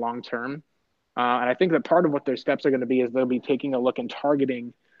defense long term. And I think that part of what their steps are going to be is they'll be taking a look and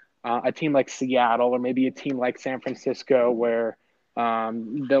targeting a team like Seattle or maybe a team like San Francisco, where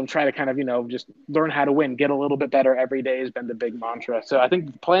they'll try to kind of, just learn how to win, get a little bit better every day has been the big mantra. So I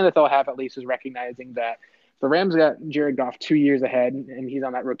think the plan that they'll have at least is recognizing that the Rams got Jared Goff 2 years ahead, and he's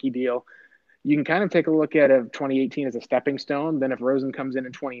on that rookie deal. You can kind of take a look at 2018 as a stepping stone. Then if Rosen comes in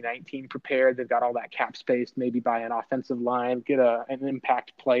 2019 prepared, they've got all that cap space, maybe buy an offensive line, get an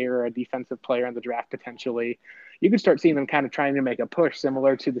impact player, a defensive player in the draft potentially. You can start seeing them kind of trying to make a push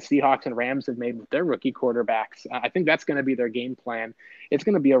similar to the Seahawks and Rams have made with their rookie quarterbacks. I think that's going to be their game plan. It's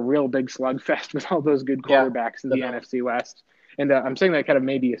going to be a real big slugfest with all those good quarterbacks in the NFC West. And I'm saying that kind of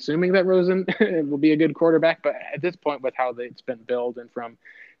maybe assuming that Rosen will be a good quarterback, but at this point with how it's been built and from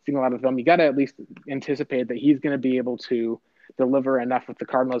seeing a lot of film, you got to at least anticipate that he's going to be able to deliver enough with the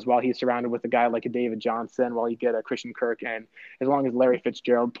Cardinals while he's surrounded with a guy like a David Johnson, while you get a Christian Kirk, and as long as Larry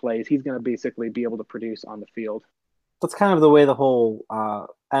Fitzgerald plays, he's going to basically be able to produce on the field. That's kind of the way the whole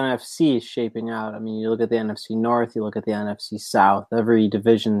NFC is shaping out. I mean, you look at the NFC North, you look at the NFC South. Every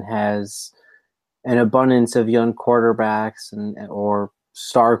division has an abundance of young quarterbacks or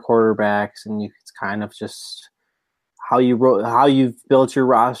star quarterbacks, and it's kind of just how you've built your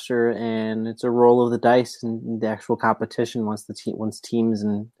roster, and it's a roll of the dice in the actual competition once teams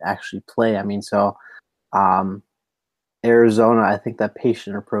and actually play. I mean, so Arizona, I think that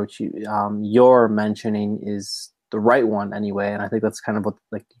patient approach you're mentioning is the right one anyway, and I think that's kind of what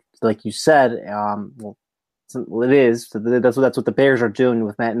like you said. It is. That's what the Bears are doing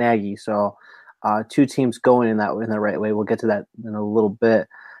with Matt Nagy. So two teams going in the right way. We'll get to that in a little bit.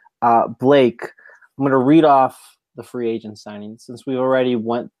 Blake, I'm going to read off the free agent signings since we've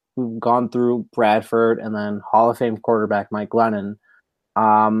gone through Bradford and then Hall of Fame quarterback Mike Glennon.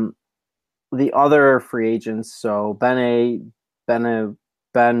 The other free agents, so Ben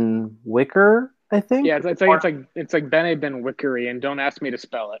Wicker, I think. Yeah, it's like Ben Wickery, and don't ask me to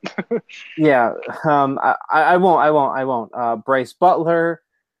spell it. Yeah, I won't. Bryce Butler,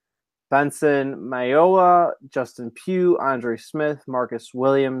 Benson Mayowa, Justin Pugh, Andre Smith, Marcus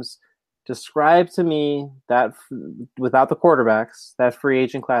Williams. Describe to me that, without the quarterbacks, that free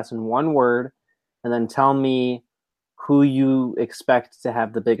agent class in one word, and then tell me who you expect to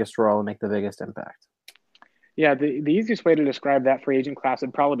have the biggest role and make the biggest impact. Yeah, the easiest way to describe that free agent class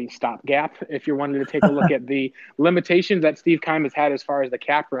would probably be stopgap. If you're wanting to take a look at the limitations that Steve Keim has had as far as the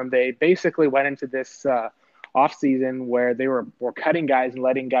cap room, they basically went into this offseason where they were cutting guys and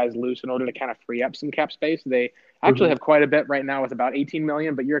letting guys loose in order to kind of free up some cap space. They actually have quite a bit right now with about $18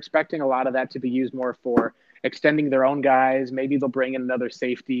 million, but you're expecting a lot of that to be used more for extending their own guys. Maybe they'll bring in another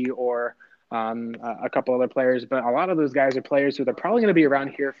safety or a couple other players, but a lot of those guys are players who they're probably going to be around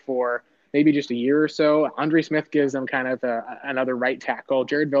here for maybe just a year or so. Andre Smith gives them kind of another right tackle.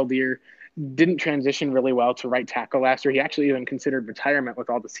 Jared Valdir didn't transition really well to right tackle last year. He actually even considered retirement with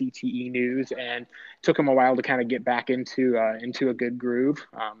all the CTE news, and took him a while to kind of get back into a good groove.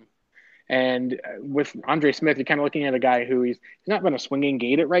 And with Andre Smith, you're kind of looking at a guy who he's not been a swinging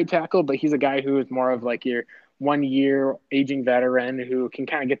gate at right tackle, but he's a guy who is more of like your 1 year aging veteran who can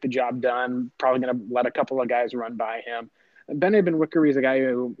kind of get the job done, probably going to let a couple of guys run by him. Ben Wickery is a guy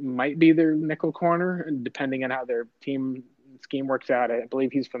who might be their nickel corner, depending on how their team scheme works out. I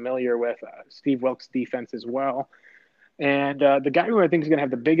believe he's familiar with Steve Wilkes' defense as well. And the guy who I think is going to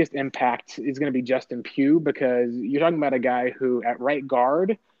have the biggest impact is going to be Justin Pugh, because you're talking about a guy who at right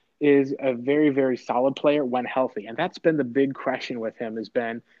guard is a very, very solid player when healthy. And that's been the big question with him, has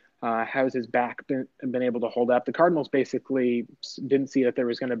been how's his back been able to hold up. The Cardinals basically didn't see that there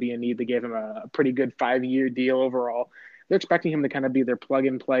was going to be a need. They gave him a pretty good 5-year deal overall. They're expecting him to kind of be their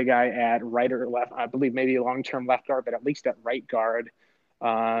plug-and-play guy at right or left. I believe maybe a long-term left guard, but at least at right guard.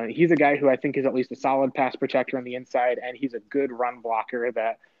 He's a guy who I think is at least a solid pass protector on the inside, and he's a good run blocker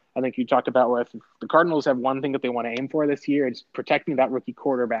that I think you talked about with. The Cardinals have one thing that they want to aim for this year. It's protecting that rookie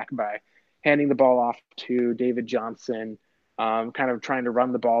quarterback by handing the ball off to David Johnson, kind of trying to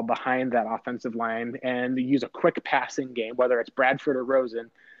run the ball behind that offensive line and use a quick passing game, whether it's Bradford or Rosen,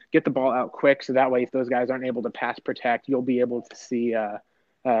 get the ball out quick. So that way, if those guys aren't able to pass protect, you'll be able to see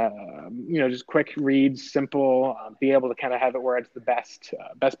just quick reads, simple, be able to kind of have it where it's the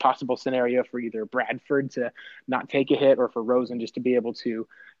best possible scenario for either Bradford to not take a hit or for Rosen just to be able to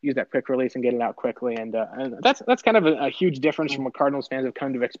use that quick release and get it out quickly. And that's kind of a huge difference from what Cardinals fans have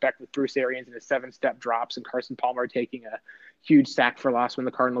come to expect with Bruce Arians and his 7-step drops and Carson Palmer taking a huge sack for loss when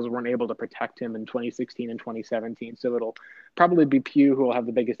the Cardinals weren't able to protect him in 2016 and 2017. So it'll probably be Pugh who will have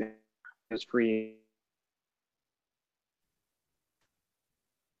the biggest free.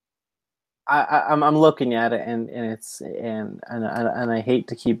 I'm looking at it and I hate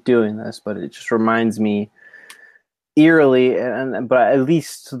to keep doing this, but it just reminds me eerily, but at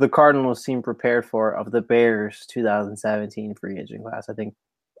least the Cardinals seem prepared for of the Bears 2017 free agent class. I think,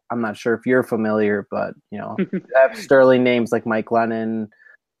 I'm not sure if you're familiar, but have sterling names like Mike Lennon,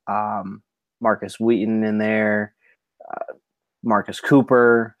 Marcus Wheaton in there, Marcus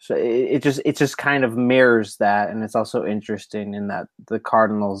Cooper. So it just kind of mirrors that, and it's also interesting in that the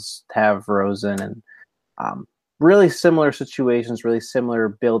Cardinals have Rosen and really similar situations, really similar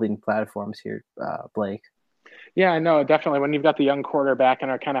building platforms here, Blake. Yeah, I know, definitely. When you've got the young quarterback and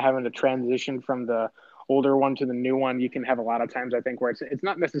are kind of having to transition from the older one to the new one, you can have a lot of times, I think, where it's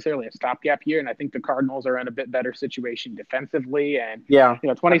not necessarily a stopgap year. And I think the Cardinals are in a bit better situation defensively. And,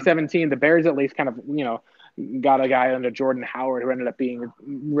 2017, the Bears at least kind of, got a guy under Jordan Howard who ended up being a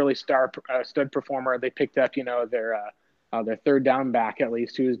really stud performer. They picked up, their third down back, at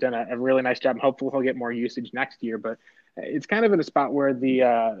least, who's done a really nice job. Hopefully he'll get more usage next year. But it's kind of in a spot where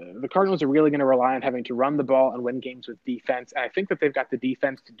the Cardinals are really going to rely on having to run the ball and win games with defense. And I think that they've got the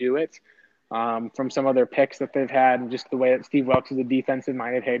defense to do it, from some of their picks that they've had and just the way that Steve Wilks is a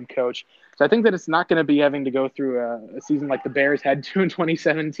defensive-minded head coach. So I think that it's not going to be having to go through a season like the Bears had to in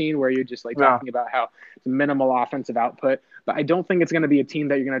 2017, where you're just talking about how it's minimal offensive output. But I don't think it's going to be a team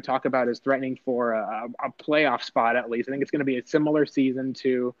that you're going to talk about as threatening for a playoff spot, at least. I think it's going to be a similar season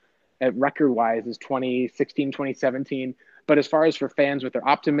to, record-wise, as 2016, 2017. But as far as for fans with their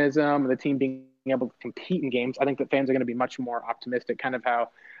optimism and the team being able to compete in games, I think that fans are going to be much more optimistic, kind of how,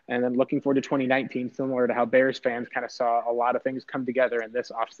 and then looking forward to 2019, similar to how Bears fans kind of saw a lot of things come together in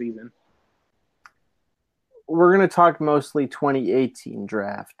this offseason. We're going to talk mostly 2018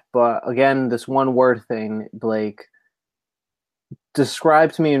 draft, but again, this one word thing, Blake,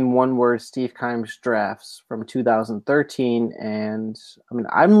 describe to me in one word Steve Keim's drafts from 2013. And I mean,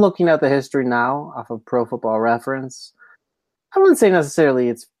 I'm looking at the history now off of Pro Football Reference. I wouldn't say necessarily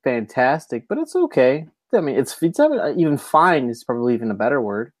it's fantastic, but it's okay. I mean, it's even fine is probably even a better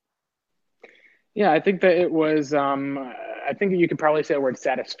word. Yeah, I think that it was. I think you could probably say the word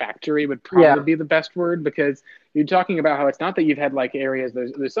satisfactory would probably be the best word, because you're talking about how it's not that you've had areas.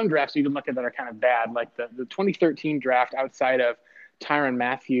 There's some drafts you can look at that are kind of bad, like the 2013 draft. Outside of Tyrann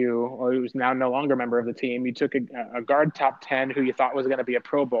Mathieu, who's now no longer a member of the team, you took a guard top 10 who you thought was going to be a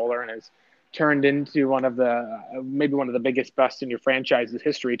Pro Bowler and has turned into maybe one of the biggest busts in your franchise's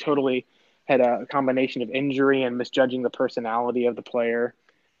history. Totally had a combination of injury and misjudging the personality of the player.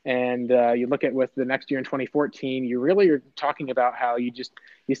 And you look at with the next year in 2014, you really are talking about how you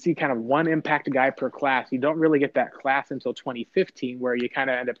see kind of one impact guy per class. You don't really get that class until 2015, where you kind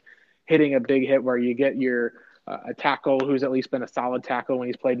of end up hitting a big hit where you get your a tackle who's at least been a solid tackle when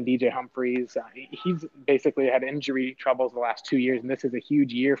he's played in DJ Humphries. He's basically had injury troubles the last 2 years, and this is a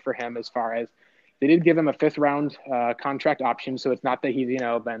huge year for him as far as they did give him a 5th round contract option. So it's not that he's,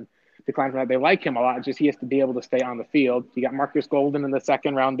 been declined from that. They like him a lot. It's just he has to be able to stay on the field. You got Marcus Golden in the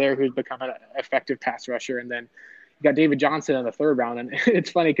 2nd round there, who's become an effective pass rusher. And then you got David Johnson in the 3rd round. And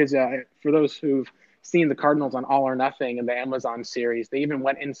it's funny because for those who've seen the Cardinals on All or Nothing and the Amazon series, they even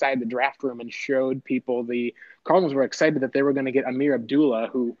went inside the draft room and showed people the Cardinals were excited that they were going to get Amir Abdullah,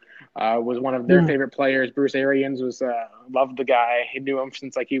 who was one of their favorite players. Bruce Arians loved the guy. He knew him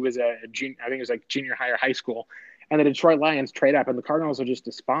since he was I think it was junior high or high school. And the Detroit Lions trade up, and the Cardinals are just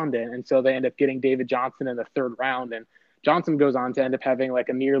despondent. And so they end up getting David Johnson in the 3rd round. And Johnson goes on to end up having like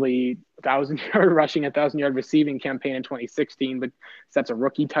a nearly 1,000-yard rushing, 1,000-yard receiving campaign in 2016, but sets a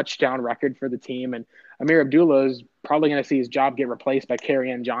rookie touchdown record for the team. And Amir Abdullah is probably going to see his job get replaced by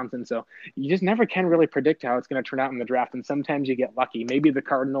Kerryon Johnson. So you just never can really predict how it's going to turn out in the draft. And sometimes you get lucky. Maybe the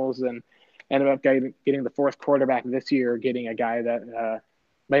Cardinals ended up getting the fourth quarterback this year, getting a guy that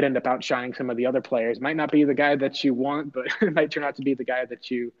might end up outshining some of the other players. Might not be the guy that you want, but it might turn out to be the guy that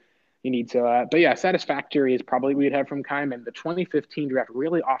you need. So, but yeah, satisfactory is probably what we'd have from Keim. And the 2015 draft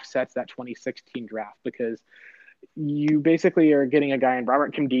really offsets that 2016 draft because you basically are getting a guy in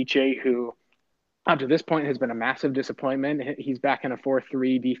Robert Kimdiche who up to this point has been a massive disappointment. He's back in a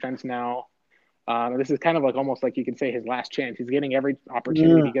 4-3 defense now. This is kind of like almost like you could say his last chance. He's getting every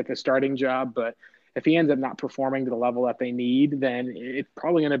opportunity to get the starting job, but if he ends up not performing to the level that they need, then it's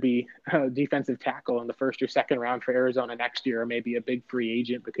probably going to be a defensive tackle in the first or second round for Arizona next year, or maybe a big free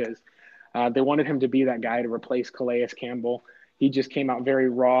agent because they wanted him to be that guy to replace Calais Campbell. He just came out very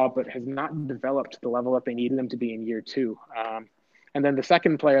raw, but has not developed to the level that they needed him to be in year two. And then the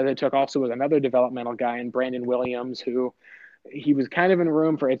second player they took also was another developmental guy in Brandon Williams, who he was kind of in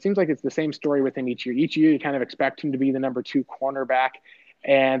room for. It seems like it's the same story with him each year. Each year you kind of expect him to be the number 2 cornerback,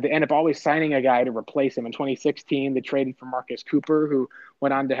 and they end up always signing a guy to replace him. In 2016, they traded for Marcus Cooper, who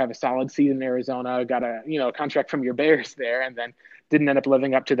went on to have a solid season in Arizona, got a contract from your Bears there, and then didn't end up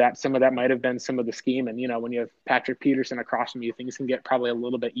living up to that. Some of that might have been some of the scheme. And, when you have Patrick Peterson across from you, things can get probably a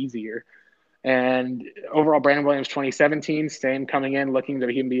little bit easier. And overall, Brandon Williams, 2017, same coming in, looking to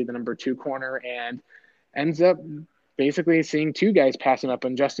he can be the number 2 corner, and ends up basically seeing 2 guys pass him up,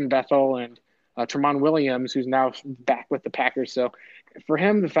 and Justin Bethel and Tramon Williams, who's now back with the Packers. So for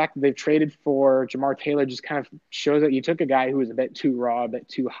him, the fact that they've traded for Jamar Taylor just kind of shows that you took a guy who was a bit too raw, a bit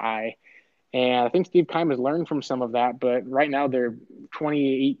too high. And I think Steve Keim has learned from some of that, but right now their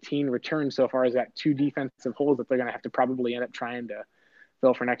 2018 return so far is at 2 defensive holes that they're going to have to probably end up trying to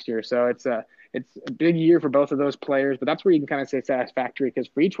fill for next year. So it's a big year for both of those players, but that's where you can kind of say satisfactory, because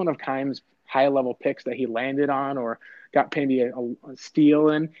for each one of Keim's high-level picks that he landed on or got maybe a steal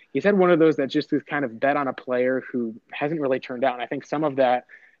in, he's had one of those that just is kind of bet on a player who hasn't really turned out. And I think some of that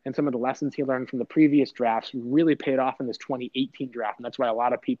and some of the lessons he learned from the previous drafts really paid off in this 2018 draft, and that's why a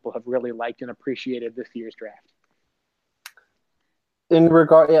lot of people have really liked and appreciated this year's draft. In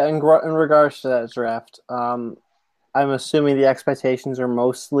regards to that draft, I'm assuming the expectations are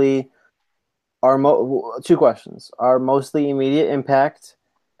mostly 2 questions are mostly immediate impact,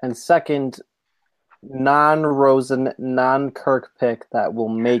 and second, non-Rosen, non-Kirk pick that will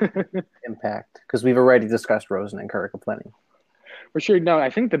make impact, because we've already discussed Rosen and Kirk plenty. For sure. No, I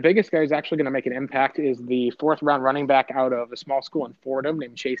think the biggest guy who's actually going to make an impact is the 4th-round running back out of a small school in Fordham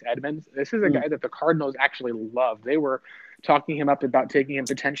named Chase Edmonds. This is a guy that the Cardinals actually love. They were talking him up about taking him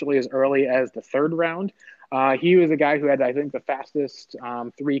potentially as early as the 3rd round. He was a guy who had, I think, the fastest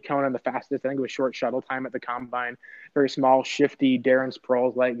 3-cone and the fastest, I think it was short shuttle time at the combine. Very small, shifty, Darren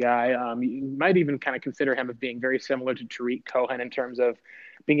Sproles-like guy. You might even kind of consider him as being very similar to Tariq Cohen in terms of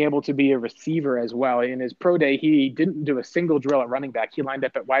being able to be a receiver as well. In his pro day, he didn't do a single drill at running back. He lined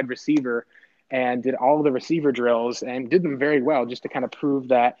up at wide receiver and did all the receiver drills and did them very well, just to kind of prove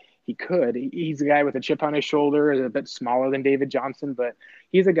that he could. He's a guy with a chip on his shoulder, is a bit smaller than David Johnson, but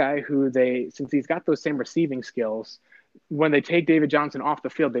he's a guy who since he's got those same receiving skills, when they take David Johnson off the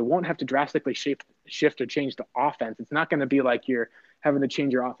field, they won't have to drastically shift or change the offense. It's not going to be like you're having to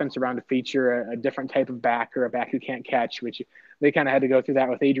change your offense around to feature a different type of back or a back who can't catch, which they kind of had to go through that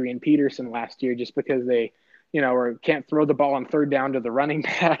with Adrian Peterson last year, just because they, or can't throw the ball on 3rd down to the running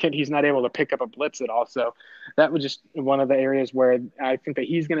back and he's not able to pick up a blitz at all. So that was just one of the areas where I think that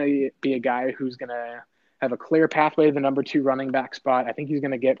he's going to be a guy who's going to have a clear pathway to the number 2 running back spot. I think he's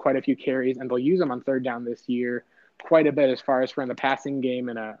going to get quite a few carries, and they'll use him on 3rd down this year quite a bit as far as for in the passing game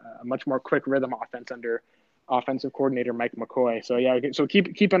and a much more quick rhythm offense under offensive coordinator Mike McCoy. So yeah, so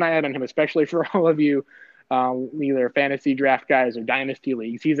keep an eye out on him, especially for all of you either fantasy draft guys or dynasty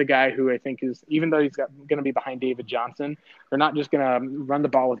leagues. He's a guy who I think is, even though he's going to be behind David Johnson, they're not just going to run the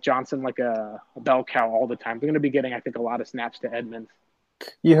ball with Johnson like a bell cow all the time. They're going to be getting, I think, a lot of snaps to Edmonds.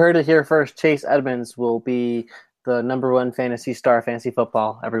 You heard it here first. Chase Edmonds will be the number 1 fantasy star, fantasy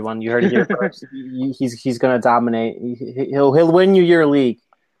football. Everyone, you heard it here first. He's going to dominate. He'll win you your league.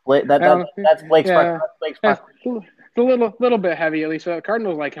 That's Blake's. Yeah. It's a little bit heavy, at least. The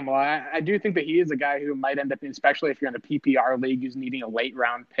Cardinals like him a lot. I do think that he is a guy who might end up, especially if you're in a PPR league who's needing a late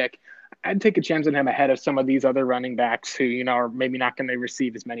round pick. I'd take a chance on him ahead of some of these other running backs who, are maybe not going to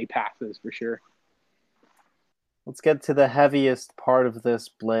receive as many passes for sure. Let's get to the heaviest part of this,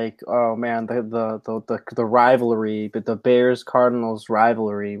 Blake. Oh man, the rivalry, but the Bears Cardinals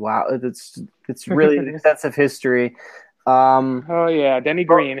rivalry. Wow, it's really extensive history. Oh yeah, Denny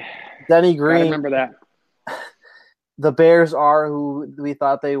Green. Denny Gotta Green. remember that. The Bears are who we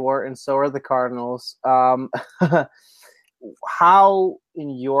thought they were, and so are the Cardinals. How, in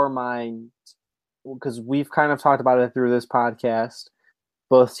your mind, because we've kind of talked about it through this podcast,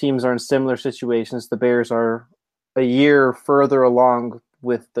 both teams are in similar situations. The Bears are a year further along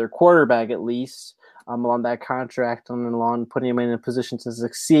with their quarterback, at least, on that contract and along putting him in a position to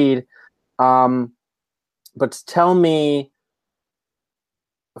succeed. But tell me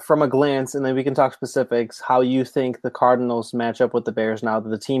from a glance, and then we can talk specifics, how you think the Cardinals match up with the Bears now that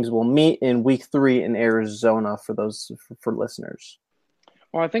the teams will meet in Week 3 in Arizona for listeners.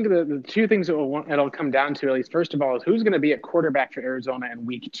 Well, I think the two things it'll come down to, at least first of all, is who's going to be at quarterback for Arizona in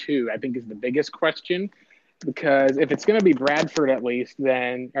Week 2. I think is the biggest question. Because if it's going to be Bradford at least,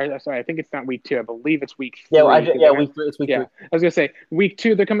 then sorry, I think it's not Week 2. I believe it's Week 3. Week 3. It's Week 3. I was going to say Week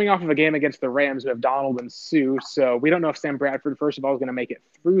 2. They're coming off of a game against the Rams who have Donald and Sue, so we don't know if Sam Bradford, first of all, is going to make it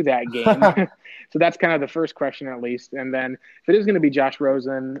through that game. So that's kind of the first question at least. And then if it is going to be Josh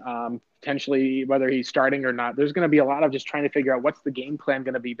Rosen, potentially whether he's starting or not, there's going to be a lot of just trying to figure out what's the game plan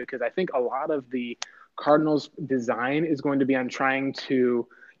going to be, because I think a lot of the Cardinals' design is going to be on trying to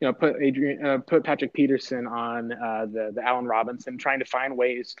put Patrick Peterson on the Allen Robinson, trying to find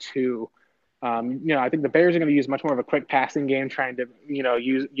ways to, I think the Bears are going to use much more of a quick passing game, trying to,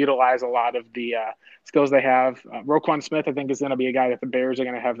 utilize a lot of the skills they have. Roquan Smith, I think, is going to be a guy that the Bears are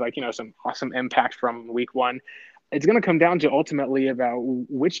going to have, some awesome impact from Week 1. It's going to come down to ultimately about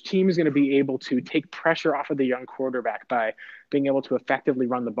which team is going to be able to take pressure off of the young quarterback by being able to effectively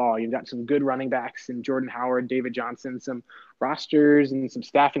run the ball. You've got some good running backs in Jordan Howard, David Johnson, some rosters and some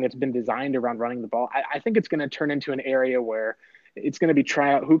staffing that's been designed around running the ball. I think it's going to turn into an area where it's going to be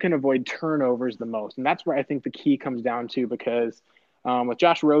try out who can avoid turnovers the most. And that's where I think the key comes down to, because with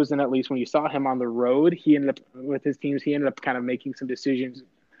Josh Rosen, at least when you saw him on the road, he ended up kind of making some decisions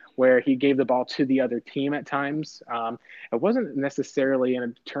where he gave the ball to the other team at times. It wasn't necessarily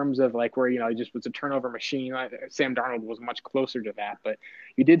in terms of where, he just was a turnover machine. Sam Darnold was much closer to that, but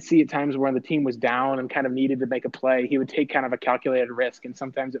you did see at times where the team was down and kind of needed to make a play, he would take kind of a calculated risk, and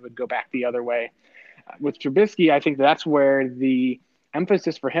sometimes it would go back the other way. With Trubisky, I think that's where the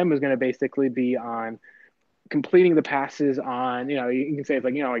emphasis for him is going to basically be on completing the passes on, you can say it's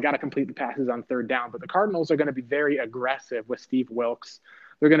I got to complete the passes on third down, but the Cardinals are going to be very aggressive with Steve Wilks.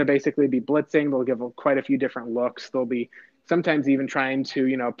 They're going to basically be blitzing. They'll give quite a few different looks. They'll be sometimes even trying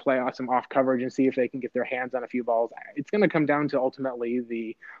to, play off some off coverage and see if they can get their hands on a few balls. It's going to come down to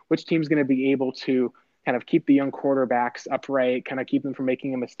ultimately which team's going to be able to kind of keep the young quarterbacks upright, kind of keep them from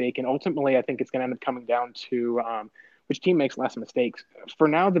making a mistake. And ultimately, I think it's going to end up coming down to which team makes less mistakes. For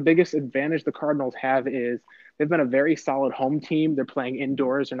now, the biggest advantage the Cardinals have is they've been a very solid home team. They're playing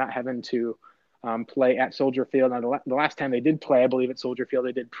indoors. They're not having to play at Soldier Field. Now, the last time they did play, I believe, at Soldier Field,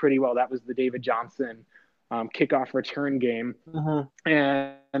 they did pretty well. That was the David Johnson kickoff return game.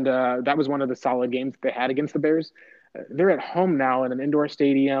 And that was one of the solid games that they had against the Bears. They're at home now in an indoor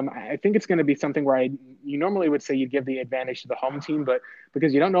stadium. I think it's going to be something where you normally would say you'd give the advantage to the home team, but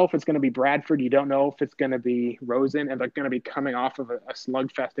because you don't know if it's going to be Bradford, you don't know if it's going to be Rosen, and they're going to be coming off of a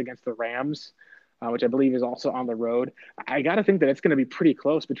slugfest against the Rams, which I believe is also on the road. I got to think that it's going to be pretty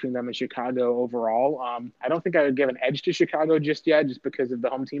close between them and Chicago overall. I don't think I would give an edge to Chicago just yet, just because of the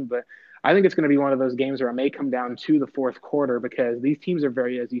home team, but I think it's going to be one of those games where it may come down to the fourth quarter, because these teams are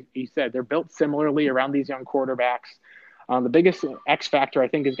very, as you said, they're built similarly around these young quarterbacks. The biggest X factor, I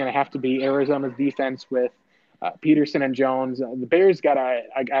think, is going to have to be Arizona's defense with Peterson and Jones. The Bears got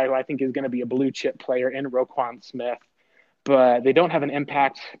a guy who I think is going to be a blue chip player in Roquan Smith, but they don't have an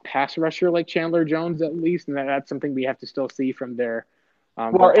impact pass rusher like Chandler Jones, at least, and that's something we have to still see from their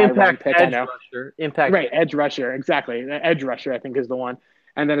impact edge rusher. Edge rusher, exactly. Edge rusher, I think, is the one.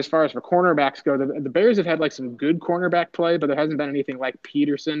 And then as far as for cornerbacks go, the Bears have had some good cornerback play, but there hasn't been anything like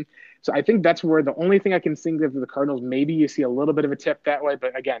Peterson. So I think that's where the only thing I can think of the Cardinals, maybe you see a little bit of a tip that way.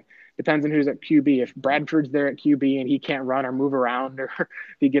 But again, depends on who's at QB. If Bradford's there at QB and he can't run or move around, or if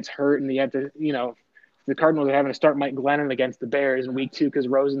he gets hurt and you have to, the Cardinals are having to start Mike Glennon against the Bears in Week 2 because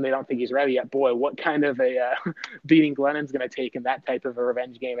Rosen, they don't think he's ready yet. Boy, what kind of a beating Glennon's going to take in that type of a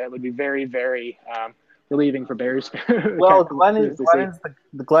revenge game? That would be very, very relieving for Bears. Well, Glennon's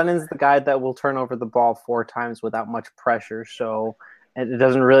the guy that will turn over the ball 4 times without much pressure, so it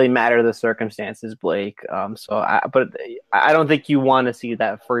doesn't really matter the circumstances, Blake. But I don't think you want to see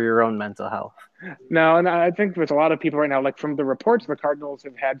that for your own mental health. No, and I think with a lot of people right now, from the reports the Cardinals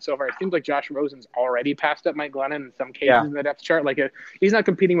have had so far, it seems like Josh Rosen's already passed up Mike Glennon in some cases in the depth chart. He's not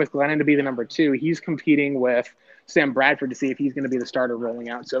competing with Glennon to be the number 2. He's competing with Sam Bradford to see if he's going to be the starter rolling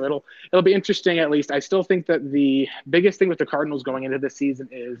out. So it'll be interesting. At least I still think that the biggest thing with the Cardinals going into this season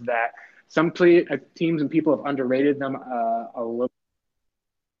is that some teams and people have underrated them a little.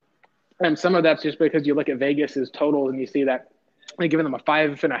 And some of that's just because you look at Vegas's totals and you see that they're giving them a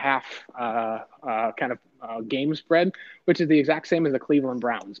 5.5 kind of game spread, which is the exact same as the Cleveland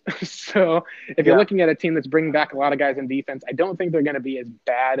Browns. So if you're looking at a team that's bringing back a lot of guys in defense, I don't think they're going to be as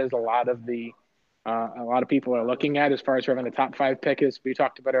bad as a lot of people are looking at as far as having the top 5 pick, as we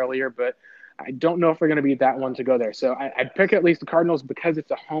talked about earlier. But I don't know if they're going to be that one to go there. So I'd pick at least the Cardinals because it's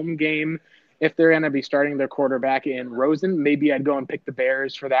a home game. If they're going to be starting their quarterback in Rosen, maybe I'd go and pick the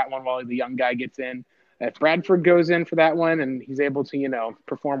Bears for that one while the young guy gets in. If Bradford goes in for that one and he's able to,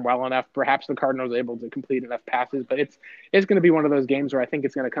 perform well enough, perhaps the Cardinals are able to complete enough passes. But it's going to be one of those games where I think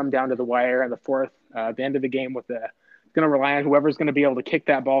it's going to come down to the wire and the fourth, at the end of the game it's going to rely on whoever's going to be able to kick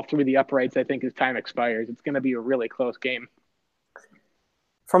that ball through the uprights, I think, as time expires. It's going to be a really close game.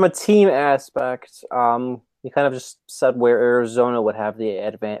 From a team aspect, you kind of just said where Arizona would have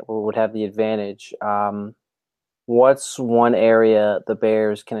the advantage. What's one area the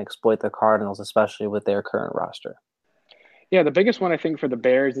Bears can exploit the Cardinals, especially with their current roster? Yeah, the biggest one I think for the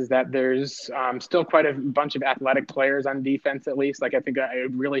Bears is that there's still quite a bunch of athletic players on defense, at least. Like I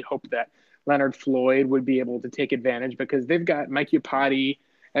really hope that Leonard Floyd would be able to take advantage because they've got Mike Iupati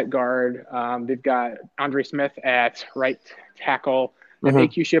at guard. They've got Andre Smith at right tackle. And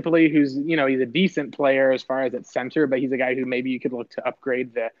A.Q. Shipley, who's, he's a decent player as far as at center, but he's a guy who maybe you could look to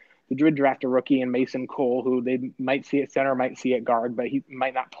upgrade the draft a rookie and Mason Cole, who they might see at center, might see at guard, but he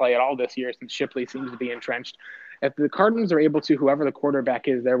might not play at all this year since Shipley seems to be entrenched. If the Cardinals are able to, whoever the quarterback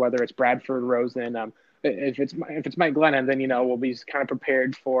is there, whether it's Bradford, Rosen, if it's Mike Glennon, then, we'll be kind of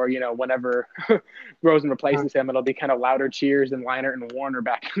prepared for, whenever Rosen replaces him, it'll be kind of louder cheers than Leinart and Warner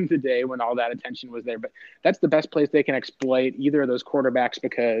back in the day when all that attention was there. But that's the best place they can exploit either of those quarterbacks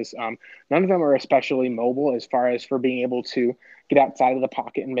because none of them are especially mobile as far as for being able to get outside of the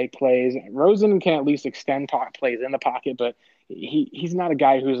pocket and make plays. Rosen can at least extend plays in the pocket, but he's not a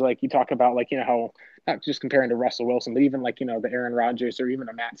guy who's like you talk about, like, how not just comparing to Russell Wilson, but even like, the Aaron Rodgers or even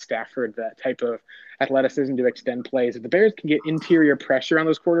a Matt Stafford, that type of athleticism to extend plays. If the Bears can get interior pressure on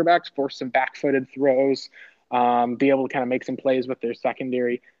those quarterbacks, force some back-footed throws, be able to kind of make some plays with their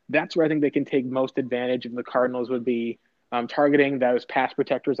secondary, that's where I think they can take most advantage of the Cardinals would be targeting those pass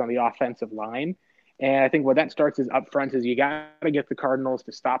protectors on the offensive line. And I think what that starts is up front is you got to get the Cardinals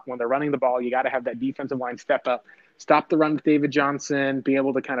to stop when they're running the ball. You got to have that defensive line step up, stop the run with David Johnson, be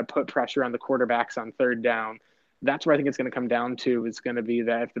able to kind of put pressure on the quarterbacks on third down. That's where I think it's going to come down to. It's going to be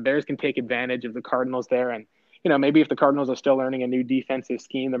that if the Bears can take advantage of the Cardinals there, and, maybe if the Cardinals are still learning a new defensive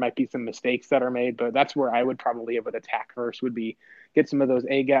scheme, there might be some mistakes that are made, but that's where I would probably would attack first would be get some of those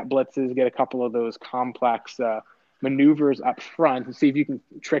A-gap blitzes, get a couple of those complex maneuvers up front and see if you can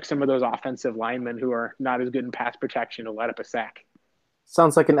trick some of those offensive linemen who are not as good in pass protection to let up a sack.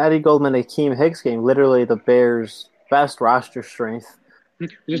 Sounds like an Eddie Goldman, Akeem Hicks game. Literally the Bears' best roster strength. I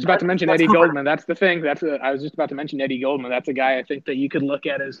was just about to mention Eddie Goldman. That's the thing. I was just about to mention Eddie Goldman. That's a guy I think that you could look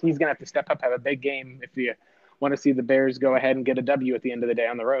at as he's going to have to step up, have a big game if you want to see the Bears go ahead and get a W at the end of the day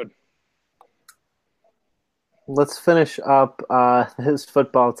on the road. Let's finish up his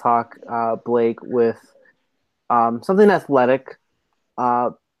football talk, Blake, with something athletic.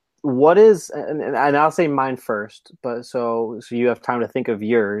 What is, and I'll say mine first, but so you have time to think of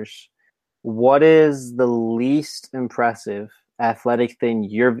yours. What is the least impressive athletic thing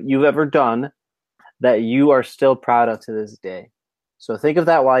you've ever done that you are still proud of to this day? So think of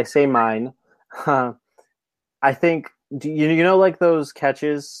that while I say mine. I think, like those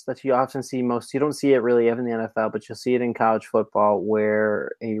catches that you often see you don't see it really in the NFL, but you'll see it in college football where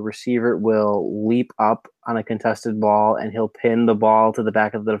a receiver will leap up on a contested ball and he'll pin the ball to the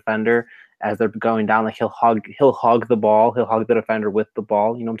back of the defender as they're going down. Like he'll hug the ball. He'll hug the defender with the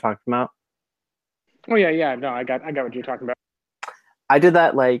ball. You know what I'm talking about? Oh yeah. No, I got what you're talking about. I did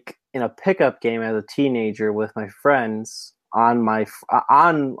that like in a pickup game as a teenager with my friends on my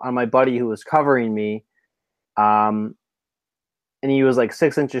buddy who was covering me. And he was like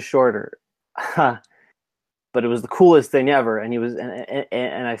 6 inches shorter, but it was the coolest thing ever. And he was,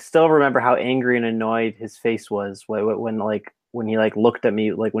 and I still remember how angry and annoyed his face was when he looked at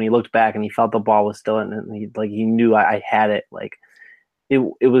me, like when he looked back and he felt the ball was still in, and he knew I had it. Like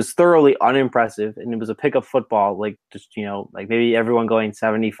it was thoroughly unimpressive, and it was a pickup football, like just like maybe everyone going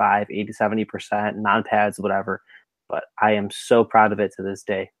 75, 80, 70%, non-pads, whatever. But I am so proud of it to this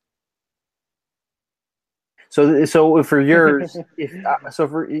day. So for yours,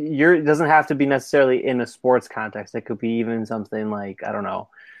 it doesn't have to be necessarily in a sports context. It could be even something like, I don't know,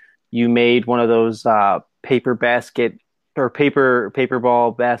 you made one of those paper basket or paper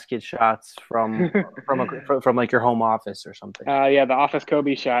ball basket shots from like your home office or something. Yeah, the Office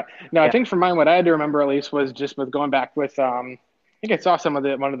Kobe shot. No, I Yeah. think for mine, what I had to remember at least was just with going back with. I think I saw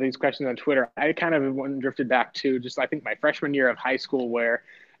one of these questions on Twitter. I kind of drifted back to just I think my freshman year of high school, where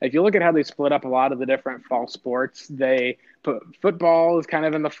if you look at how they split up a lot of the different fall sports, they put football is kind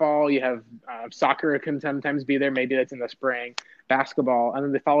of in the fall. You have soccer can sometimes be there. Maybe that's in the spring. Basketball, and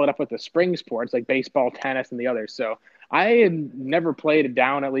then they followed up with the spring sports like baseball, tennis, and the others. So I had never played a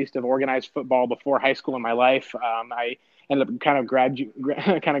down at least of organized football before high school in my life. I ended up kind of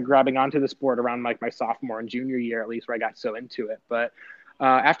grabbing onto the sport around like my sophomore and junior year, at least, where I got so into it. But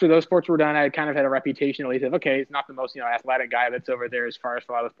after those sports were done, I kind of had a reputation at least of, okay, it's not the most athletic guy that's over there as far as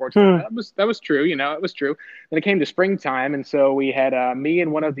a lot of sports. That was true, it was true. Then it came to springtime, and so we had me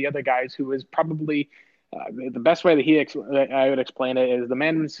and one of the other guys who was probably the best way that I would explain it is the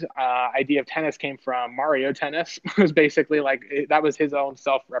man's idea of tennis came from Mario Tennis. It was basically like that was his own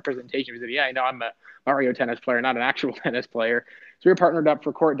self-representation. He said, "Yeah, I know I'm a Mario Tennis player, not an actual tennis player." So we were partnered up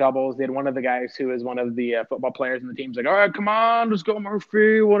for court doubles. They had one of the guys who is one of the football players in the team's like, "All right, come on, let's go,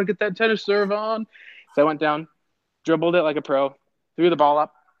 Murphy. Want to get that tennis serve on?" So I went down, dribbled it like a pro, threw the ball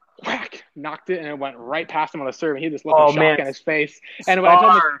up, whack, knocked it, and it went right past him on the serve. And he had this look of shock on his face. And when I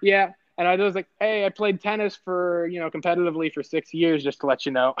told him, yeah. And I was like, hey, I played tennis for, competitively for 6 years, just to let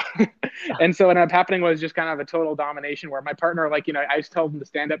you know. And so what ended up happening was just kind of a total domination where my partner, I just told him to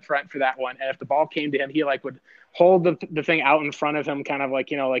stand up front for that one. And if the ball came to him, he would hold the thing out in front of him, kind of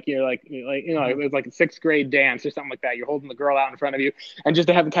it was like a sixth grade dance or something like that. You're holding the girl out in front of you. And just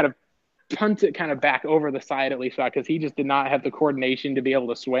to have him kind of punt it kind of back over the side, at least, because he just did not have the coordination to be able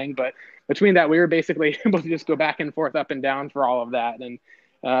to swing. But between that, we were basically able to just go back and forth, up and down for all of that. And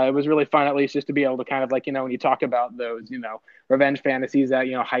it was really fun, at least, just to be able to kind of when you talk about those, revenge fantasies that,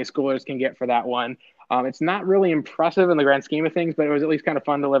 high schoolers can get for that one. It's not really impressive in the grand scheme of things, but it was at least kind of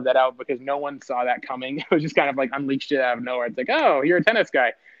fun to live that out because no one saw that coming. It was just kind of unleashed it out of nowhere. It's like, oh, you're a tennis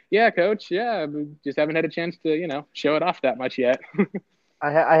guy. Yeah, coach. Yeah, just haven't had a chance to, show it off that much yet.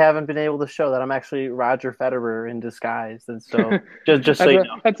 I haven't been able to show that I'm actually Roger Federer in disguise, and so just so you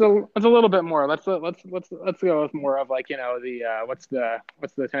know, that's a little bit more. Let's go with more of the what's the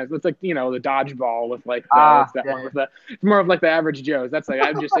tennis? It's the dodgeball with one with the it's more of the average Joes. That's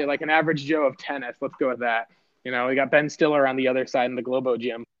I would just say an average Joe of tennis. Let's go with that. We got Ben Stiller on the other side in the Globo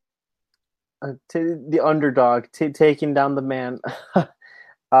gym. The underdog taking down the man.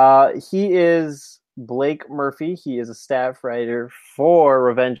 He is Blake Murphy. He is a staff writer for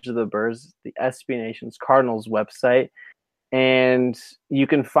Revenge of the Birds, the SB Nation's Cardinals website. And you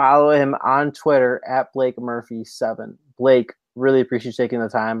can follow him on Twitter at Blake Murphy7. Blake, really appreciate you taking the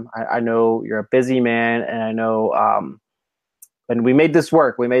time. I know you're a busy man, and I know and we made this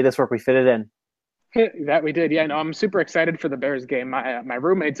work. We fit it in. That we did. Yeah, no, I'm super excited for the Bears game. My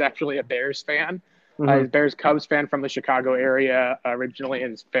roommate's actually a Bears fan. He's Bears Cubs fan from the Chicago area originally,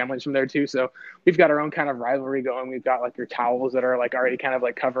 and his family's from there too. So we've got our own kind of rivalry going. We've got your towels that are already kind of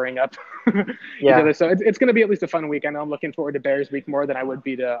covering up each other. So it's going to be at least a fun week. I know I'm looking forward to Bears week more than I would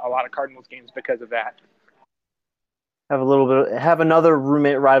be to a lot of Cardinals games because of that. Have another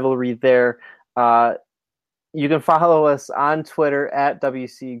roommate rivalry there. You can follow us on Twitter at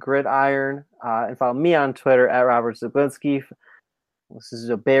WC Gridiron and follow me on Twitter at Robert Zablinski. This is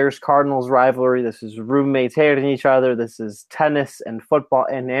a Bears-Cardinals rivalry. This is roommates hating each other. This is tennis and football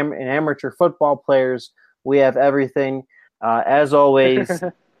and amateur football players. We have everything. As always,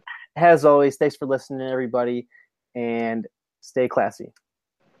 thanks for listening, everybody, and stay classy.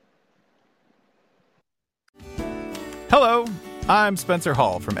 Hello, I'm Spencer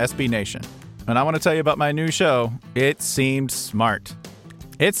Hall from SB Nation, and I want to tell you about my new show, It Seemed Smart.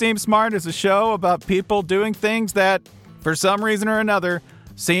 It Seemed Smart is a show about people doing things that, for some reason or another,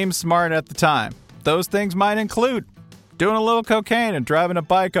 seem smart at the time. Those things might include doing a little cocaine and driving a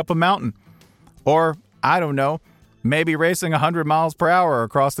bike up a mountain. Or, I don't know, maybe racing 100 miles per hour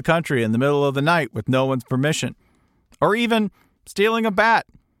across the country in the middle of the night with no one's permission. Or even stealing a bat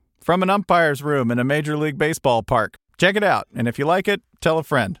from an umpire's room in a Major League Baseball park. Check it out, and if you like it, tell a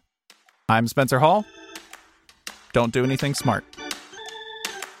friend. I'm Spencer Hall. Don't do anything smart.